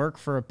what can work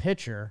for a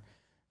pitcher.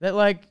 That,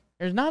 like,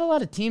 there's not a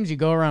lot of teams you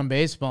go around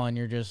baseball and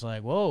you're just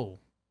like, whoa,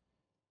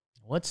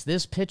 what's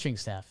this pitching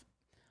staff?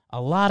 A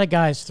lot of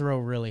guys throw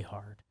really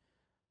hard.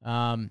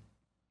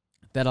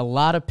 That a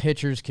lot of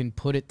pitchers can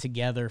put it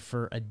together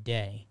for a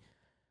day.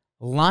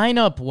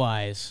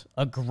 Lineup-wise,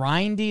 a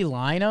grindy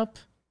lineup,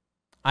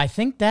 I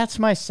think that's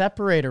my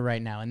separator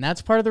right now. And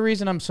that's part of the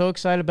reason I'm so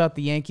excited about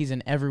the Yankees,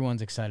 and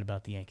everyone's excited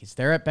about the Yankees.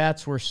 Their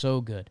at-bats were so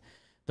good.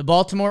 The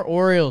Baltimore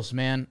Orioles,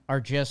 man, are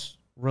just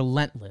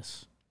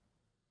relentless.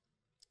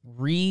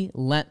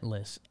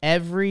 Relentless.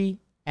 Every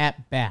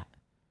at-bat,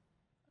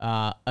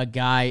 a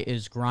guy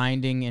is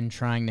grinding and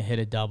trying to hit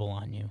a double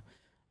on you.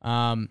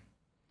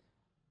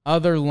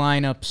 Other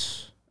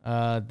lineups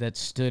that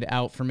stood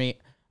out for me,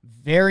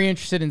 very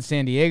interested in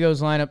San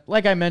Diego's lineup.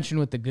 Like I mentioned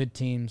with the good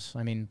teams,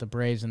 I mean, the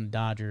Braves and the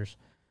Dodgers.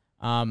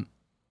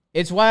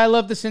 It's why I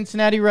love the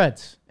Cincinnati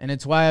Reds, and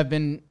it's why I've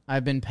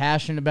been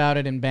passionate about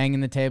it and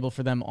banging the table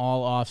for them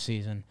all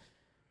offseason.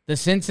 The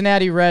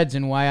Cincinnati Reds,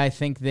 and why I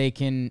think they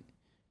can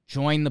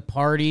joined the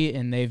party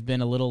and they've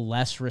been a little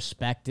less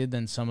respected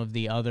than some of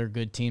the other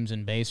good teams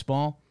in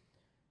baseball.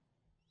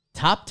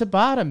 Top to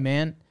bottom,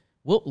 man.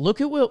 Look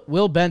at what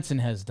Will Benson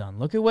has done.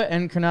 Look at what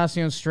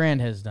Encarnacion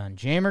Strand has done.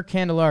 Jamer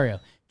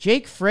Candelario.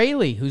 Jake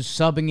Fraley, who's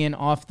subbing in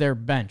off their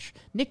bench.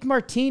 Nick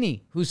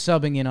Martini, who's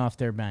subbing in off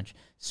their bench.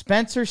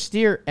 Spencer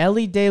Steer,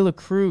 Ellie De La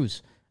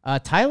Cruz.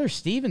 Tyler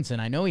Stevenson,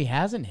 I know he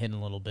hasn't hit a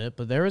little bit,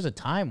 but there was a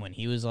time when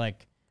he was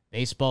like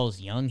baseball's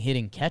young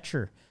hitting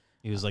catcher.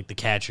 He was like the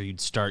catcher you'd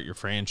start your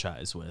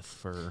franchise with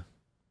for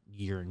a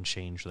year and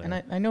change there. And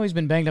I know he's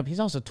been banged up.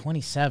 He's also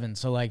 27,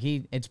 so like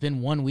it's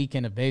been one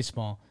weekend of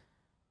baseball.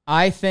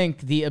 I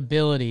think the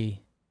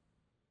ability,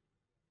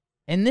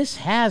 and this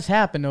has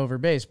happened over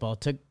baseball,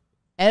 to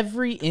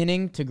every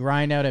inning to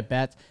grind out at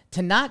bats,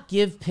 to not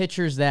give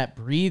pitchers that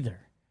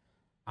breather.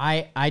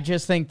 I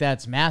just think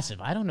that's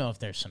massive. I don't know if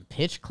there's some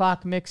pitch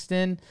clock mixed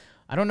in.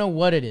 I don't know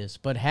what it is,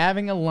 but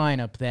having a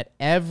lineup that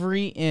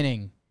every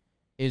inning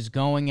is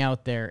going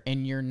out there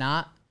and you're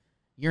not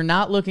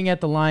looking at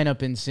the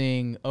lineup and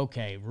seeing,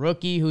 okay,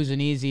 rookie who's an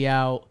easy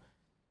out,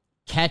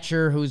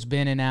 catcher who's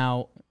been and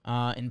out,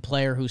 and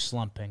player who's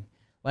slumping.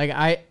 Like,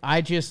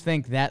 I just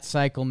think that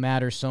cycle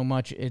matters so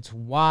much. It's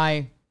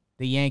why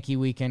the Yankee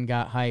weekend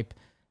got hype.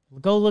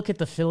 Go look at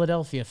the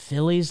Philadelphia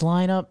Phillies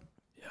lineup.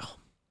 Yeah.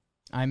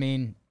 I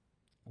mean,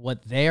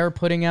 what they are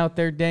putting out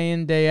there day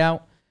in, day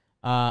out,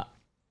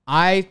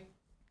 I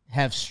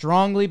have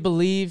strongly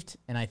believed,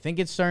 and I think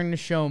it's starting to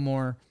show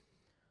more,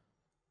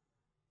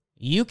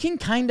 you can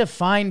kind of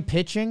find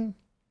pitching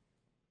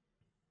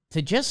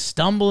to just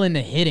stumble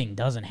into hitting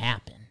doesn't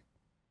happen.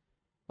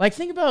 Like,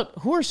 think about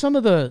who are some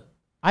of the,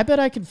 I bet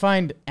I could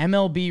find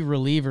MLB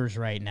relievers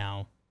right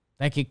now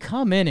that could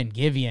come in and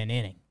give you an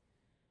inning.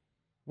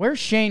 Where's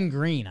Shane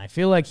Green? I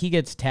feel like he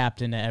gets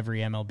tapped into every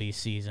MLB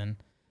season.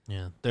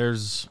 Yeah,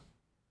 there's,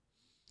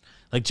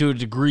 like, to a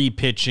degree,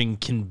 pitching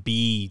can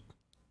be,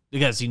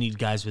 because you need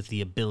guys with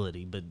the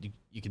ability, but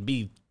you can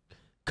be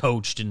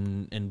coached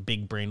and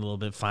big brain a little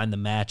bit, find the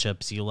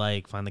matchups you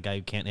like, find the guy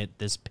who can't hit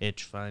this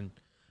pitch, you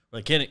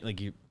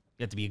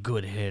have to be a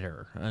good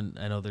hitter. And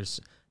I know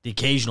there's the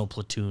occasional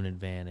platoon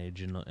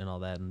advantage and all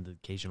that, and the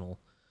occasional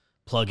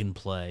plug and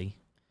play.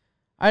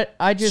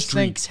 I just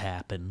Streaks think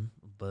happen,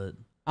 but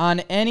on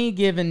any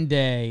given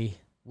day,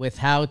 with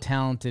how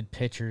talented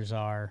pitchers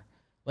are,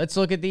 let's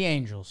look at the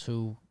Angels,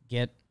 who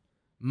get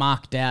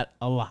mocked at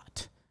a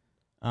lot.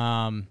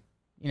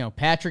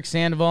 Patrick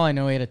Sandoval, I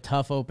know he had a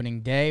tough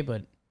opening day,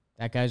 but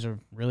that guy's a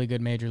really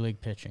good major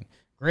league pitching.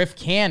 Griff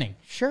Canning,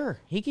 sure,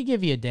 he could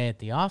give you a day at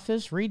the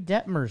office. Reed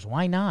Detmers,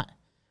 why not?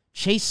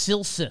 Chase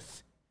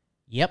Silseth,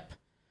 yep.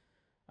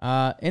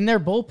 In their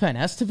bullpen,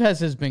 Estevez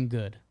has been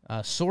good.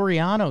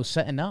 Soriano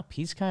setting up.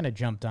 He's kind of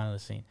jumped onto the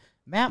scene.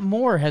 Matt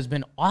Moore has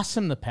been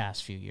awesome the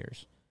past few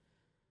years.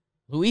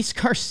 Luis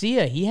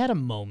Garcia, he had a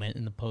moment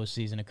in the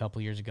postseason a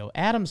couple years ago.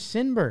 Adam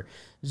Sinber.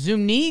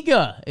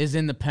 Zuniga is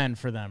in the pen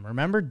for them.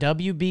 Remember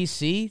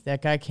WBC?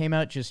 That guy came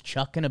out just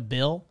chucking a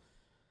bill.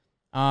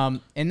 And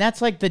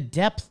that's like the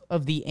depth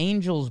of the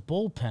Angels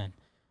bullpen.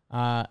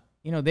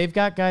 They've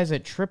got guys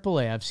at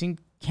AAA. I've seen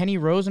Kenny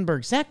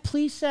Rosenberg. Zach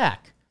Plesac.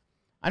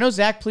 I know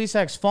Zach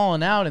Plesac's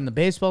fallen out and the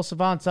baseball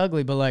savant's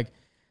ugly, but like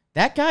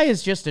that guy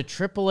is just a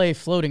AAA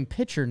floating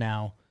pitcher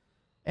now.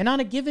 And on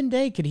a given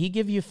day, could he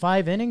give you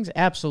 5 innings?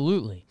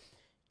 Absolutely.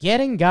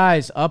 Getting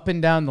guys up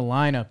and down the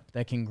lineup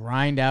that can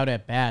grind out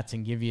at bats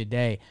and give you a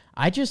day,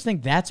 I just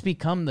think that's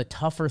become the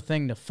tougher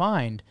thing to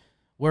find,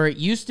 where it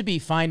used to be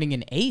finding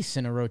an ace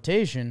in a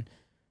rotation,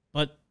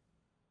 but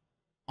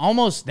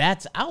almost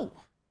that's out.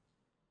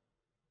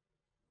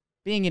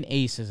 Being an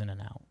ace isn't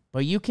an out,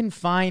 but you can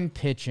find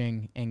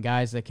pitching and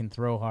guys that can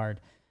throw hard.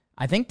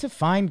 I think to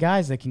find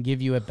guys that can give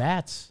you at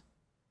bats,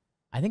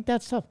 I think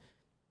that's tough.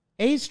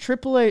 A's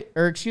still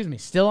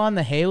on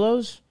the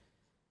Halos.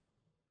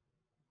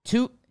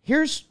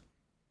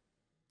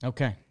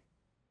 Okay.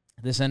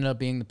 This ended up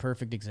being the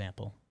perfect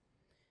example.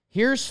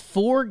 Here's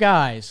 4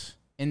 guys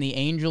in the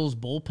Angels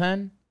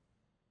bullpen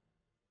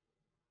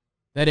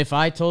that if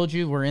I told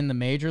you were in the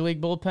Major League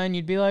bullpen,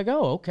 you'd be like,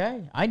 oh,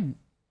 okay.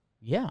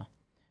 Yeah.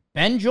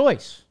 Ben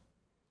Joyce,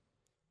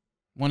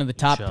 one of the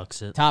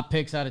top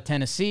picks out of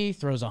Tennessee,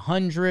 throws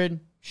 100.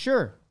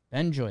 Sure,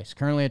 Ben Joyce,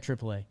 currently at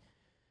AAA.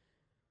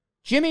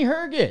 Jimmy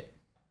Herget,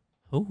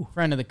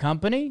 friend of the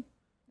company.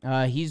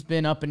 He's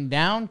been up and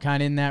down,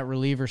 kind of in that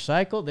reliever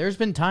cycle. There's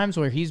been times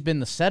where he's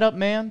been the setup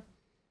man.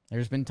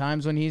 There's been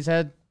times when he's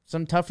had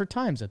some tougher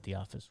times at the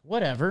office.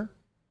 Whatever.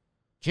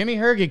 Jimmy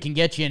Herget can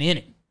get you an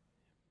inning.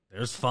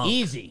 There's funk.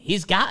 Easy.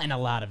 He's gotten a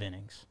lot of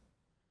innings.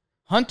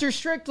 Hunter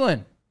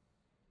Strickland,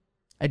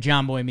 a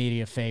John Boy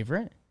Media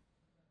favorite.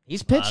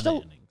 He's pitched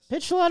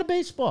a lot of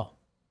baseball.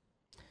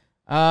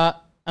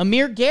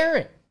 Amir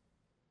Garrett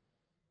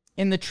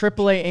in the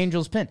AAA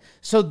Angels pen.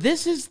 So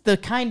this is the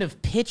kind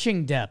of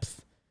pitching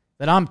depth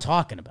that I'm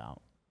talking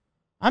about.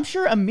 I'm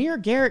sure Amir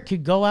Garrett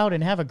could go out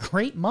and have a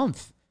great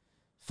month.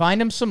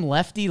 Find him some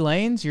lefty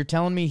lanes. You're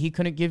telling me he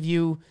couldn't give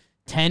you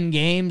 10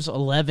 games,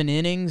 11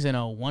 innings, and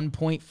a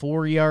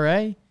 1.4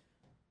 ERA?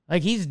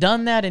 Like, he's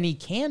done that, and he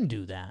can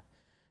do that.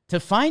 To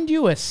find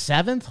you a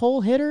 7th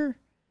hole hitter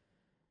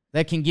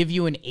that can give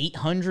you an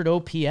 800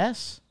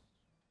 OPS,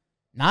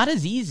 not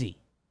as easy.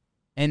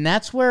 And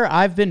that's where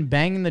I've been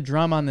banging the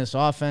drum on this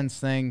offense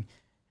thing,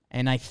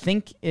 and I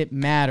think it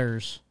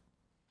matters.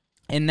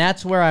 And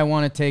that's where I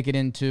want to take it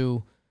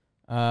into,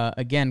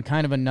 again,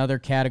 kind of another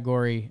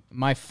category.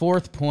 My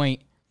 4th point,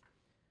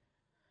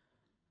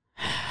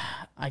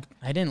 I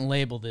didn't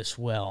label this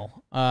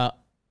well.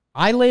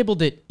 I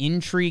labeled it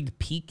intrigue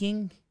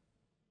peaking.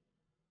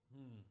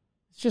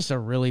 It's just a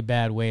really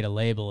bad way to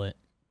label it.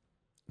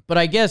 But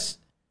I guess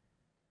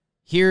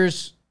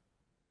here's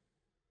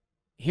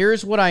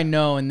what I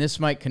know, and this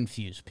might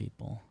confuse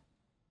people.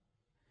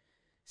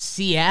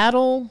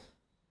 Seattle,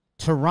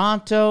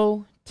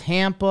 Toronto,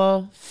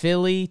 Tampa,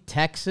 Philly,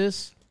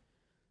 Texas,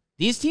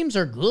 these teams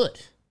are good.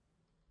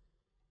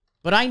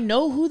 But I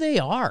know who they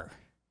are.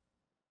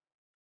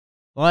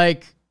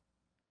 Like,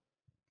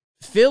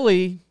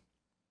 Philly,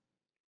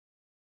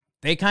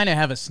 they kind of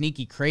have a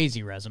sneaky,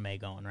 crazy resume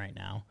going right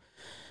now.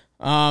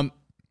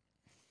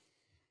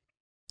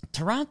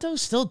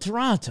 Toronto's still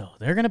Toronto.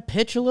 They're going to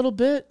pitch a little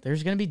bit.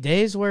 There's going to be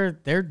days where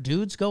their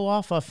dudes go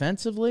off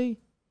offensively.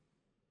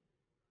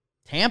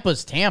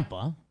 Tampa's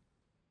Tampa.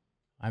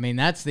 I mean,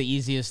 that's the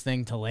easiest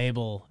thing to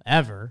label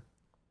ever.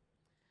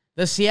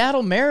 The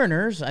Seattle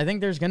Mariners, I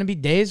think there's going to be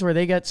days where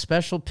they get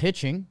special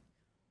pitching.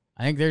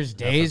 I think there's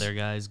days their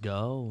guys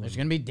go. There's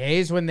going to be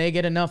days when they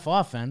get enough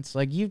offense.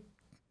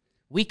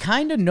 We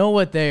kind of know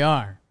what they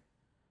are.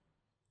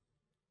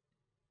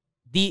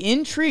 The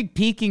intrigue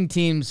peaking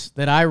teams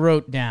that I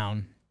wrote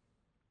down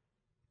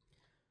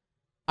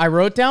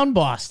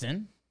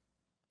Boston.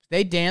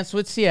 They danced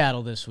with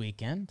Seattle this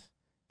weekend.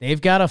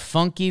 They've got a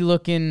funky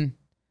looking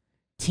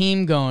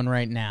team going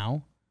right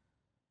now.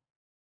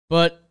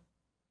 But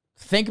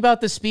think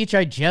about the speech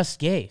I just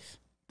gave.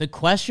 The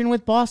question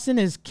with Boston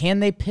is,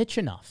 can they pitch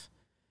enough?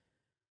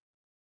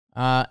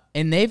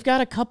 And they've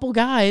got a couple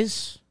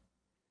guys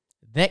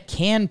that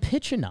can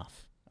pitch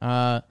enough.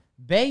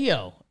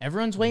 Bayo,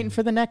 everyone's waiting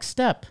for the next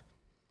step.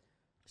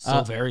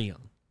 Still very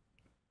young.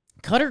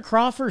 Cutter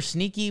Crawford,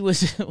 sneaky,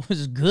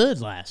 was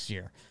good last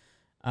year.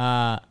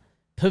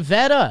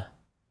 Pivetta,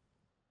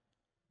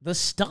 the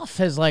stuff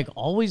has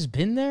always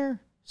been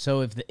there.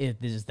 So if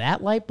is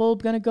that light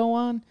bulb going to go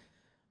on?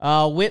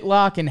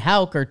 Whitlock and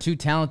Houck are two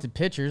talented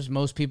pitchers.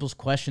 Most people's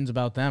questions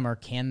about them are,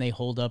 can they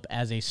hold up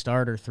as a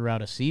starter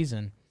throughout a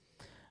season?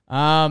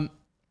 The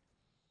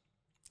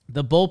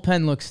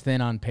bullpen looks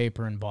thin on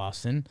paper in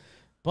Boston,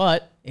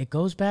 but it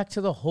goes back to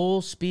the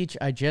whole speech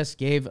I just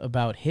gave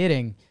about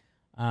hitting.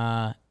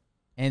 And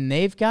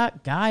they've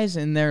got guys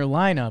in their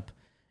lineup.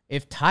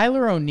 If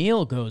Tyler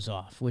O'Neill goes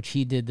off, which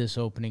he did this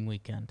opening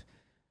weekend,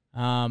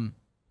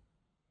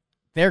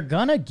 they're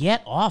going to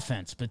get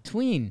offense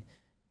between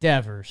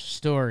Devers,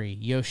 Story,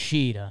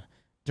 Yoshida,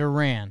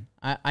 Duran.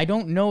 I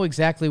don't know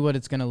exactly what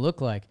it's going to look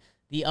like.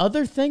 The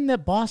other thing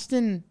that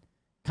Boston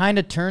kind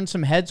of turned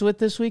some heads with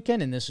this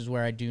weekend, and this is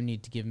where I do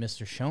need to give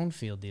Mr.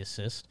 Schoenfield the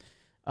assist,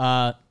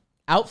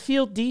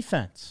 outfield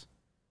defense.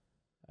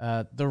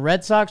 The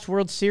Red Sox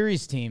World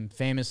Series team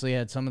famously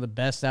had some of the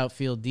best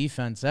outfield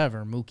defense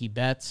ever. Mookie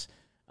Betts,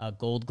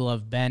 Gold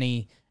Glove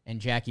Benny, and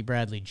Jackie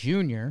Bradley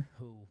Jr.,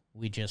 who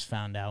we just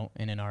found out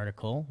in an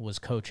article was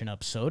coaching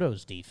up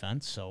Soto's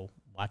defense, so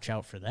watch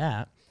out for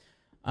that.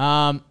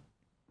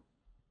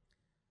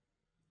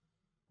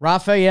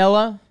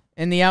 Rafaela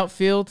in the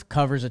outfield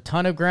covers a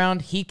ton of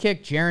ground. He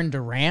kicked Jarren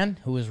Duran,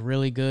 who was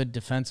really good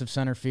defensive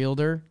center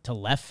fielder, to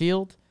left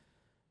field.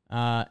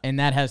 And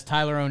that has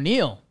Tyler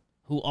O'Neill,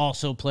 who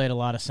also played a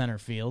lot of center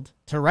field,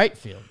 to right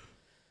field.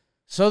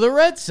 So the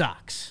Red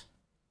Sox,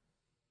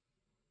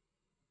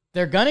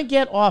 they're going to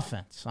get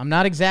offense. I'm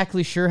not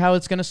exactly sure how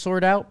it's going to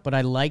sort out, but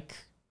I like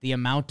the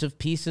amount of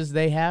pieces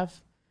they have.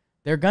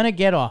 They're going to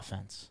get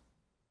offense.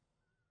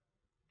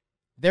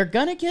 They're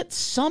going to get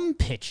some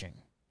pitching.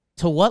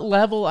 To what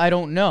level, I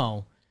don't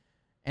know.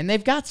 And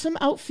they've got some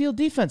outfield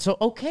defense. So,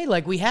 okay,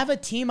 we have a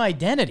team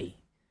identity.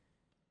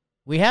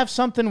 We have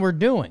something we're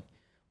doing.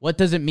 What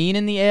does it mean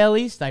in the AL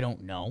East? I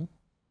don't know.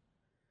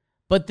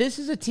 But this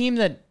is a team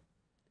that,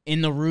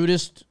 in the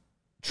rudest,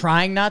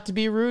 trying not to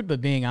be rude, but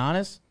being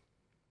honest,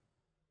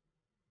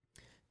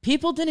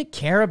 people didn't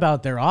care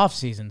about their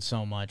offseason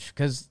so much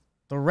because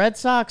the Red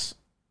Sox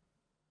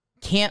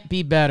can't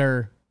be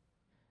better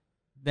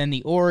than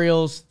the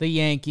Orioles, the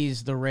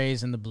Yankees, the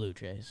Rays, and the Blue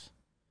Jays.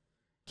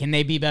 Can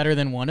they be better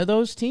than one of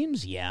those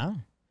teams? Yeah.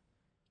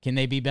 Can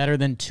they be better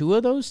than two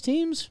of those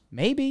teams?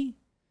 Maybe.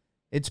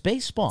 It's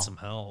baseball. Need some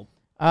help.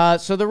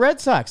 So the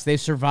Red Sox, they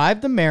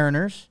survived the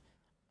Mariners.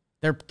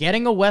 They're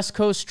getting a West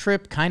Coast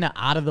trip kind of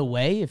out of the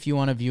way, if you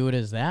want to view it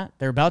as that.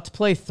 They're about to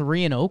play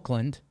 3 in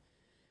Oakland.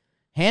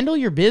 Handle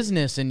your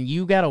business, and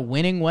you got a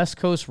winning West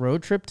Coast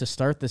road trip to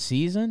start the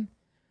season.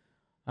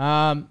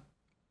 I'm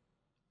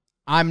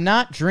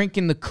not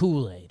drinking the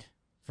Kool-Aid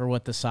for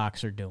what the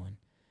Sox are doing.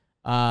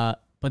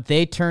 But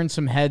they turned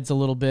some heads a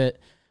little bit.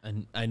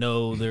 And I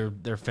know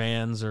their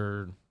fans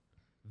are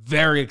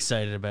very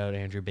excited about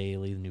Andrew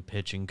Bailey, the new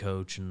pitching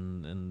coach,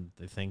 and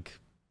they think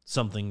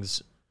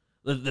something's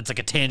that's like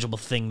a tangible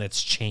thing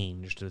that's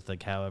changed with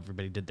like how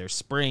everybody did their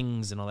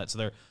springs and all that. So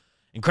they're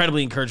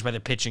incredibly encouraged by the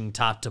pitching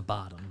top to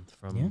bottom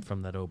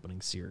from that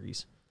opening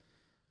series.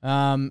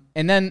 And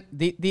then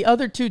the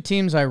other two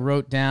teams I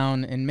wrote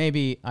down, and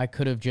maybe I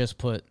could have just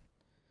put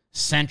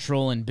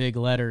Central in big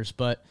letters,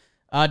 but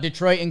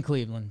Detroit and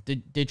Cleveland.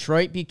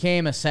 Detroit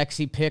became a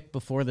sexy pick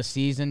before the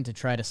season to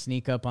try to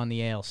sneak up on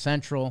the AL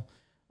Central.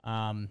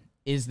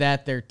 Is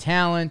that their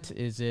talent?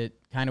 Is it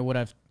kind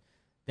of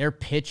their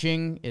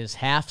pitching is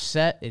half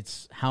set.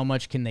 It's how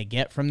much can they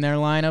get from their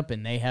lineup,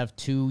 and they have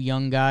two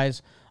young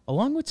guys,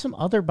 along with some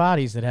other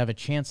bodies that have a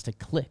chance to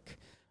click.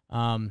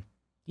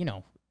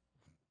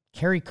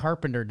 Kerry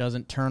Carpenter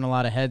doesn't turn a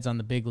lot of heads on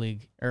the big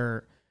league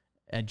or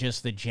at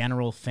just the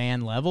general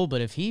fan level,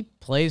 but if he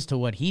plays to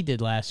what he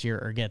did last year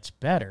or gets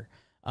better,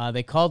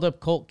 they called up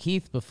Colt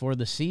Keith before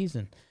the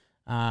season.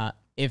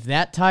 If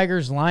that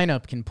Tigers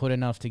lineup can put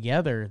enough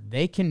together,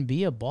 they can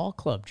be a ball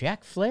club.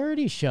 Jack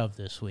Flaherty shoved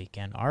this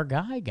weekend, our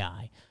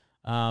guy.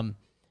 And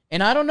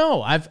I don't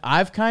know.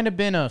 I've kind of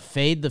been a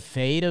fade the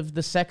fade of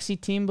the sexy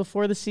team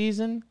before the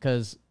season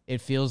because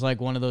it feels like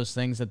one of those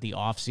things that the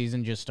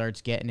offseason just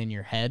starts getting in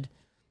your head,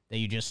 that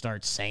you just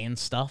start saying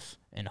stuff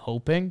and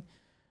hoping.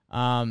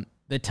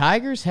 The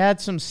Tigers had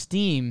some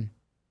steam.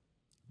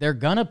 They're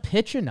going to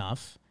pitch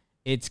enough.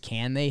 It's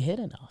can they hit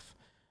enough?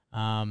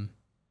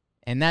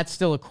 And that's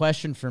still a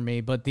question for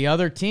me. But the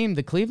other team,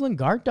 the Cleveland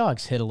Guard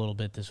Dogs, hit a little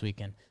bit this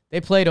weekend. They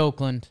played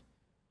Oakland,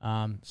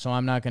 so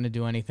I'm not going to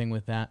do anything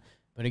with that.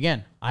 But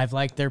again, I've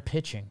liked their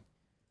pitching.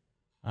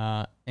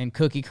 And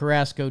Cookie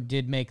Carrasco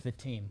did make the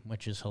team,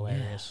 which is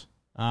hilarious.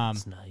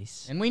 That's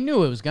nice. And we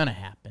knew it was going to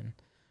happen.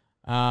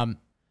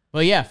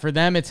 But yeah, for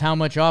them, it's how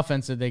much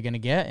offense are they going to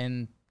get.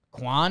 And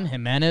Juan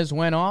Jimenez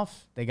went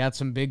off. They got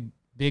some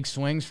big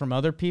swings from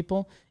other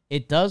people.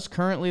 It does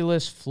currently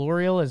list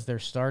Florial as their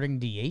starting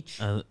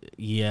DH.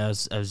 Yeah,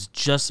 I was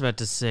just about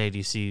to say, do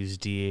you see who's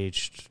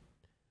DH'd?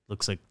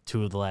 Looks like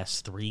 2 of the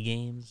last 3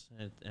 games.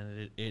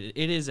 And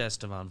it is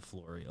Estevan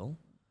Florial.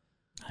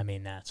 I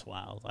mean, that's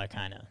wild. I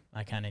kind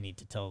of need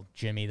to tell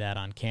Jimmy that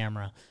on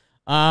camera.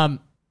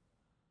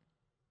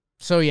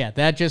 So yeah,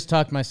 that just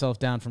talked myself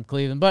down from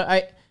Cleveland.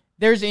 But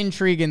there's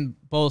intrigue in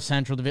both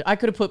Central Division. I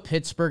could have put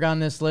Pittsburgh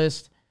on this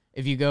list.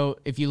 If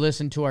you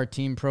listen to our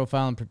team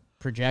profile and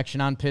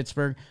projection on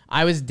Pittsburgh,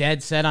 I was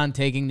dead set on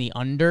taking the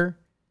under.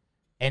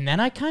 And then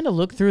I kind of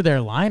looked through their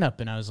lineup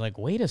and I was like,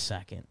 wait a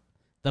second.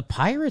 The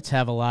Pirates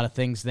have a lot of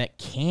things that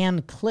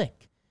can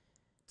click.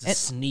 It's a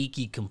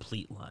sneaky,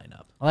 complete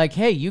lineup. Like,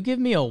 hey, you give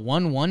me a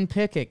 1-1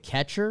 pick at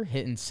catcher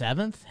hitting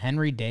 7th,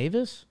 Henry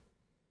Davis?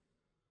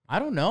 I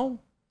don't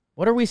know.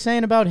 What are we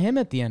saying about him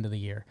at the end of the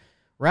year?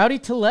 Rowdy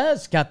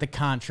Tellez got the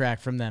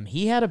contract from them.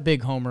 He had a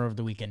big homer over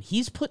the weekend.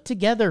 He's put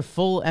together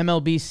full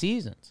MLB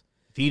seasons.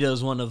 If he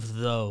does one of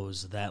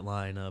those, that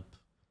lineup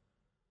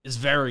is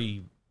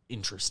very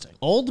interesting.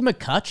 Old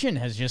McCutcheon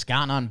has just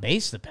gotten on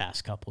base the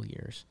past couple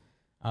years.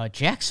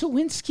 Jack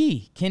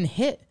Sawinski can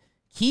hit.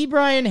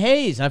 Ke'Bryan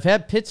Hayes. I've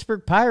had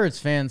Pittsburgh Pirates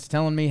fans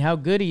telling me how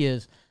good he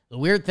is. The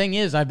weird thing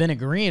is I've been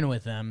agreeing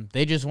with them.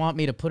 They just want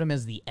me to put him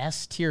as the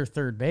S-tier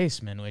third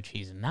baseman, which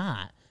he's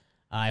not.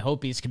 I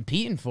hope he's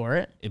competing for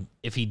it.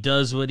 If he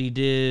does what he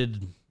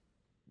did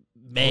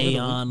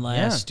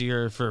last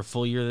year for a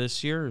full year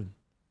this year,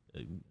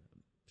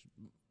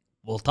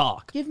 we'll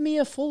talk. Give me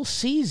a full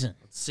season.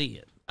 Let's see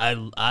it.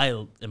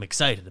 I am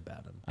excited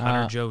about him.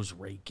 Connor Joe's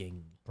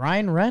raking.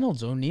 Brian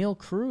Reynolds, O'Neal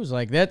Cruz.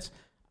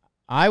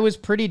 I was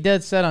pretty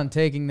dead set on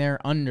taking their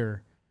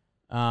under,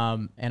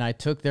 and I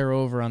took their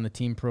over on the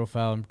team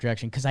profile and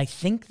projection because I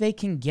think they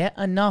can get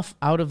enough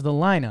out of the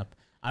lineup.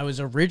 I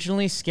was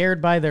originally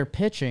scared by their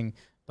pitching,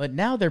 but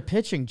now they're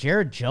pitching.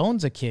 Jared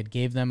Jones, a kid,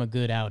 gave them a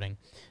good outing.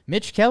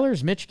 Mitch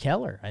Keller's Mitch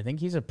Keller. I think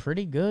he's a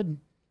pretty good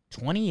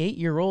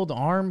 28-year-old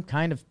arm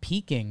kind of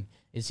peaking.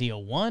 Is he a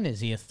 1? Is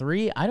he a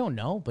 3? I don't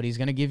know, but he's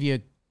going to give you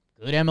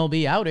good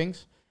MLB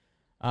outings.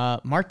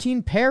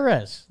 Martin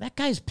Perez. That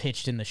guy's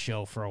pitched in the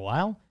show for a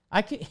while.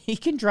 He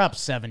can drop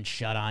 7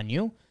 shut on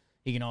you.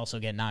 He can also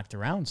get knocked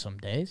around some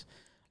days.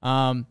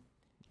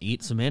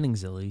 Eat some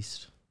innings at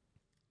least.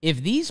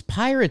 If these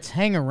Pirates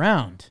hang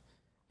around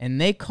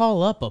and they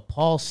call up a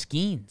Paul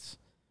Skeens,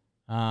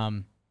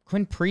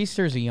 Quinn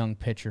Priester's a young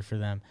pitcher for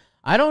them.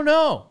 I don't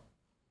know.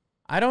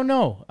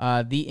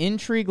 The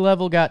intrigue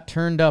level got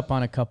turned up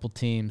on a couple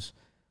teams,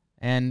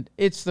 and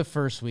it's the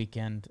first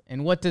weekend.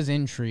 And what does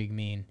intrigue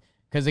mean?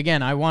 Because,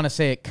 again, I want to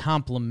say it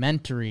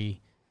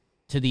complimentary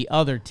to the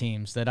other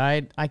teams that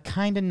I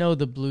kind of know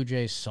the Blue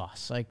Jays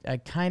sauce. I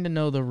kind of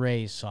know the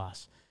Rays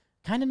sauce.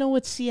 Kind of know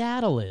what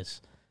Seattle is.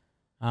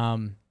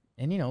 And,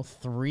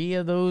 3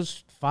 of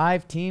those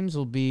 5 teams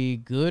will be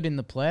good in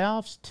the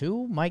playoffs.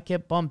 2 might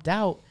get bumped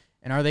out.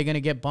 And are they going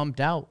to get bumped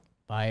out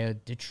by a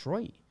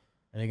Detroit?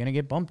 Are they going to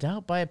get bumped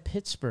out by a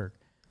Pittsburgh?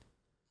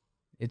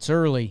 It's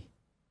early.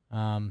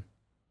 But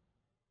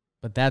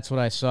that's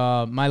what I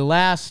saw. My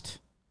last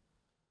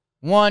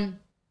one.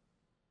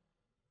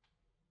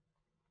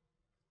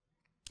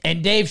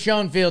 And Dave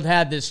Schoenfield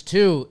had this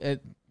too.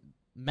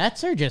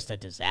 Mets are just a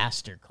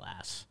disaster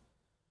class.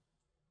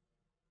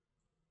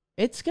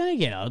 It's going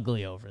to get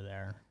ugly over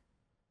there.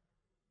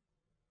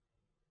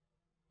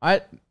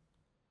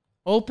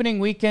 Opening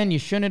weekend, you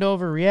shouldn't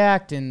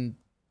overreact, and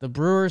the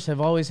Brewers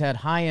have always had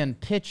high-end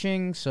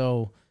pitching,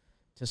 so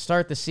to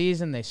start the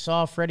season, they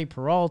saw Freddie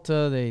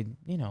Peralta,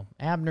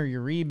 Abner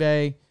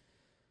Uribe.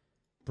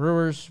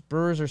 Brewers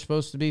are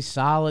supposed to be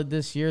solid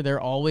this year. They're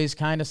always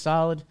kind of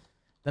solid.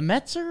 The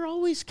Mets are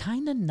always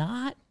kind of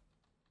not.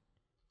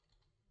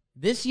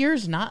 This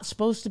year's not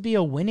supposed to be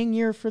a winning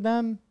year for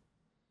them.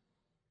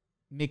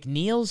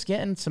 McNeil's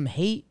getting some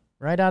hate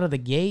right out of the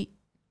gate.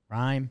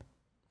 Rhyme.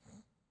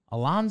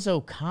 Alonso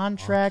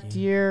contract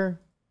year.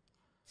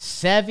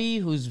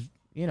 Sevy, who's,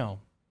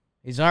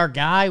 is our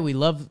guy. We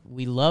love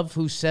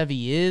who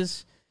Sevy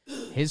is.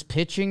 His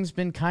pitching's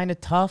been kind of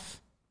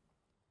tough.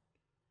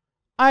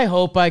 I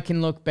hope I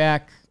can look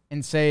back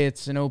and say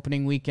it's an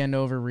opening weekend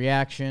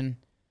overreaction.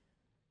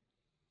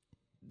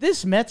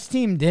 This Mets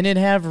team didn't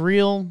have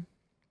real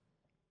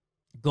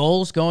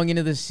goals going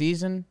into the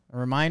season. A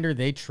reminder,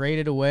 they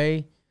traded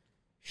away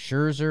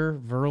Scherzer,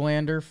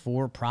 Verlander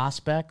for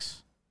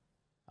prospects.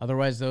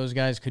 Otherwise, those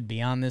guys could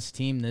be on this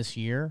team this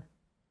year.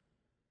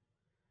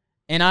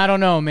 And I don't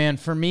know, man.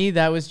 For me,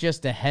 that was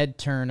just a head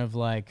turn of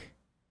like,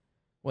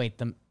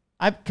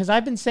 because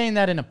I've been saying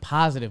that in a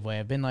positive way.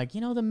 I've been like,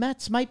 the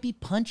Mets might be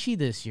punchy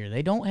this year.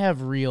 They don't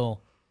have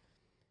real,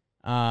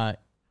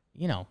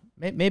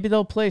 maybe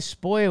they'll play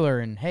spoiler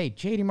and, hey,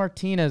 JD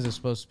Martinez is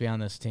supposed to be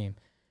on this team.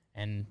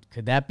 And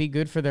could that be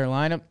good for their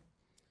lineup?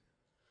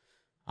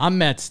 I'm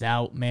Metsed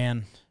out,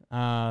 man.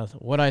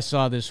 What I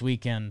saw this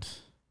weekend,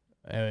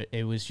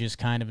 it was just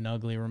kind of an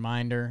ugly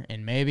reminder.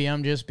 And maybe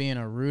I'm just being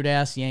a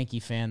rude-ass Yankee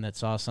fan that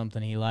saw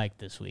something he liked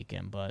this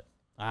weekend. But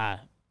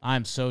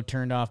I'm so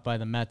turned off by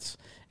the Mets.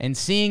 And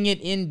seeing it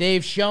in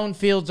Dave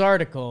Schoenfield's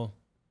article,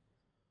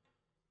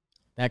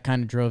 that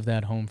kind of drove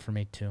that home for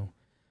me too.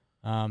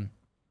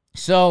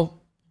 So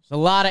there's a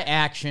lot of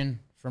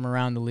action from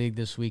around the league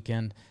this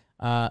weekend.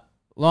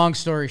 Long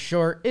story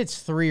short, it's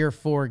 3 or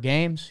 4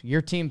 games.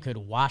 Your team could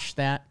wash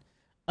that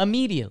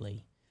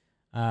immediately.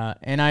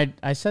 And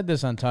I said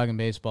this on Talking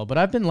Baseball, but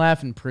I've been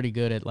laughing pretty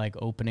good at like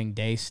opening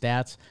day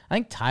stats. I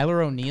think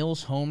Tyler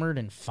O'Neill's homered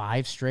in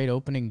 5 straight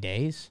opening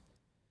days.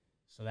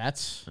 So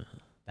that's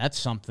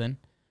something.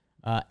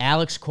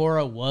 Alex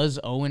Cora was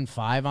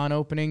 0-5 on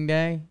opening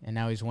day, and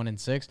now he's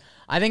 1-6.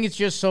 I think it's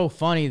just so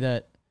funny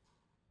that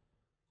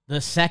the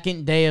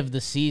second day of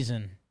the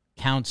season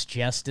counts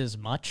just as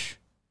much,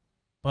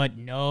 but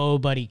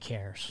nobody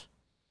cares.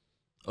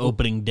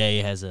 Opening day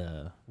has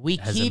a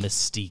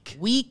mystique.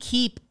 We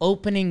keep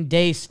opening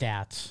day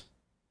stats,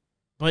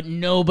 but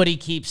nobody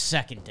keeps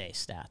second day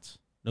stats.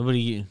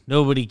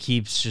 Nobody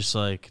keeps just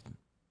like,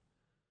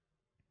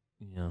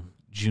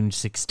 June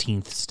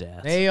 16th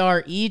stats. They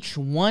are each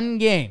one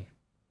game,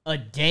 a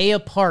day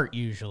apart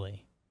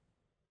usually.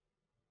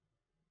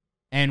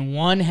 And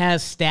one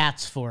has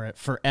stats for it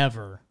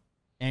forever,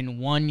 and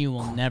one you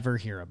will never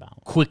hear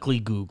about. Quickly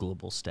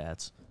Googleable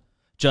stats.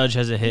 Judge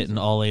has a hit in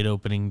all 8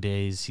 opening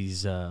days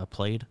he's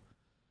played.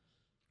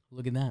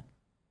 Look at that.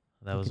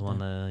 That was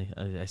one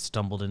I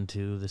stumbled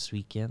into this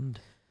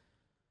weekend.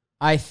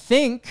 I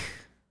think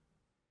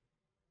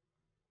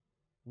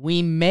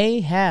we may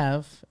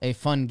have a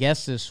fun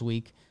guest this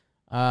week.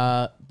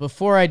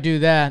 Before I do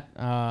that,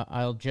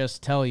 I'll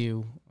just tell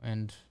you,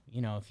 and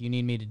if you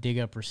need me to dig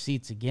up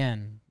receipts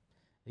again,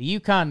 the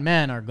UConn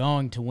men are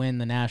going to win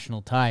the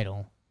national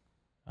title.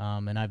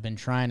 And I've been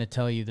trying to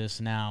tell you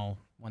this now.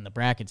 When the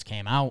brackets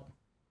came out,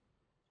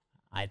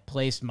 I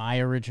placed my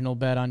original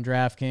bet on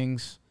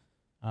DraftKings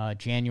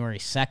January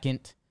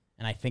 2nd,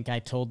 and I think I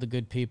told the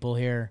good people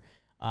here,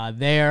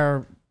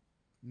 they're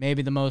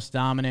maybe the most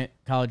dominant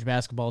college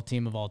basketball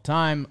team of all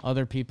time.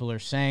 Other people are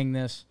saying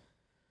this.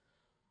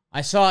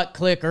 I saw it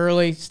click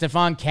early.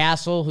 Stephon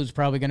Castle, who's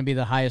probably going to be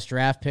the highest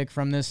draft pick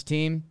from this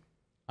team,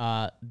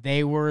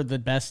 they were the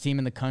best team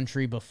in the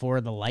country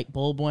before the light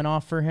bulb went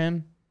off for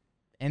him.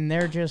 And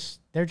they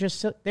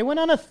went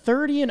on a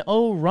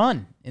 30-0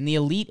 run in the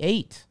Elite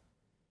Eight.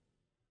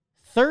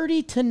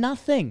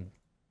 30-0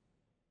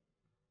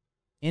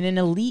 in an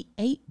Elite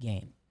Eight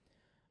game.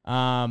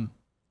 And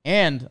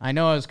I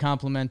know I was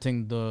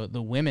complimenting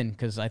the women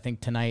because I think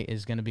tonight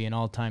is going to be an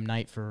all-time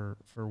night for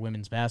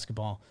women's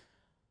basketball.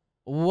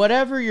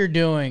 Whatever you're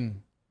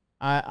doing,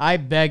 I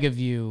beg of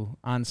you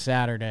on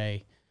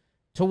Saturday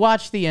to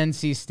watch the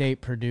NC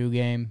State-Purdue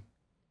game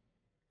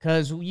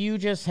because you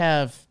just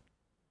have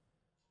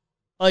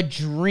a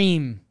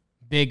dream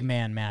big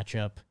man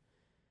matchup.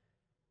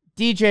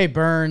 DJ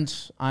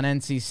Burns on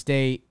NC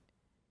State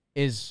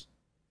is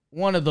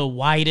one of the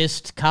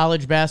widest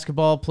college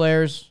basketball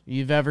players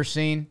you've ever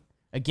seen.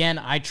 Again,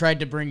 I tried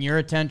to bring your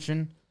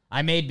attention.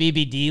 I made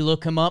BBD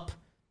look him up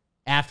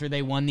after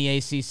they won the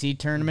ACC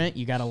tournament.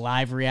 You got a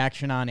live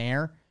reaction on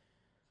air.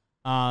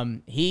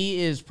 He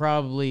is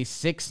probably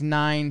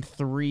 6'9",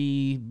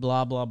 3,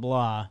 blah, blah,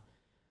 blah.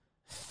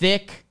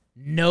 Thick,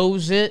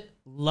 knows it,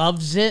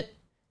 loves it.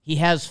 He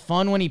has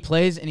fun when he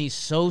plays, and he's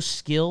so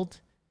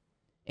skilled.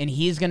 And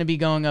he's going to be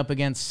going up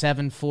against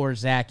 7'4"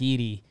 Zach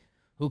Edey,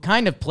 who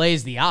kind of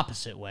plays the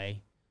opposite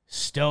way.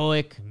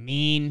 stoic,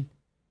 mean,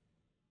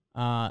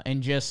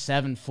 and just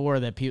 7-4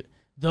 that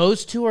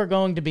those two are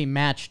going to be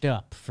matched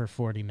up for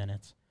 40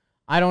 minutes.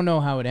 I don't know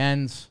how it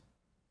ends.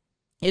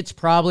 It's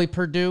probably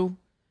Purdue,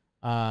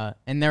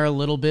 and they're a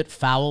little bit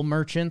foul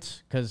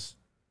merchant because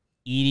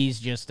Edey's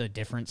just a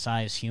different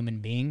size human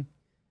being.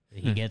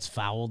 He gets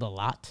fouled a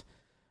lot.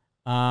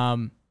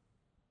 And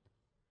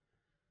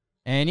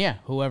yeah,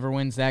 whoever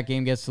wins that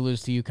game gets to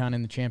lose to UConn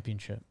in the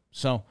championship.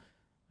 So,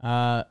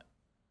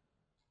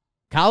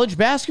 college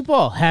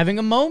basketball having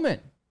a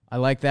moment. I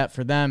like that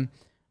for them.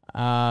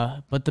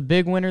 But the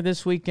big winner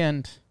this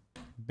weekend,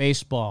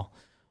 baseball.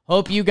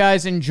 Hope you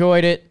guys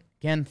enjoyed it.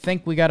 Again,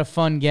 think we got a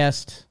fun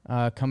guest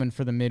coming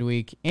for the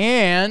midweek.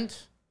 And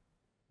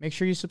make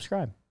sure you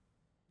subscribe.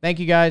 Thank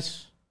you,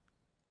 guys.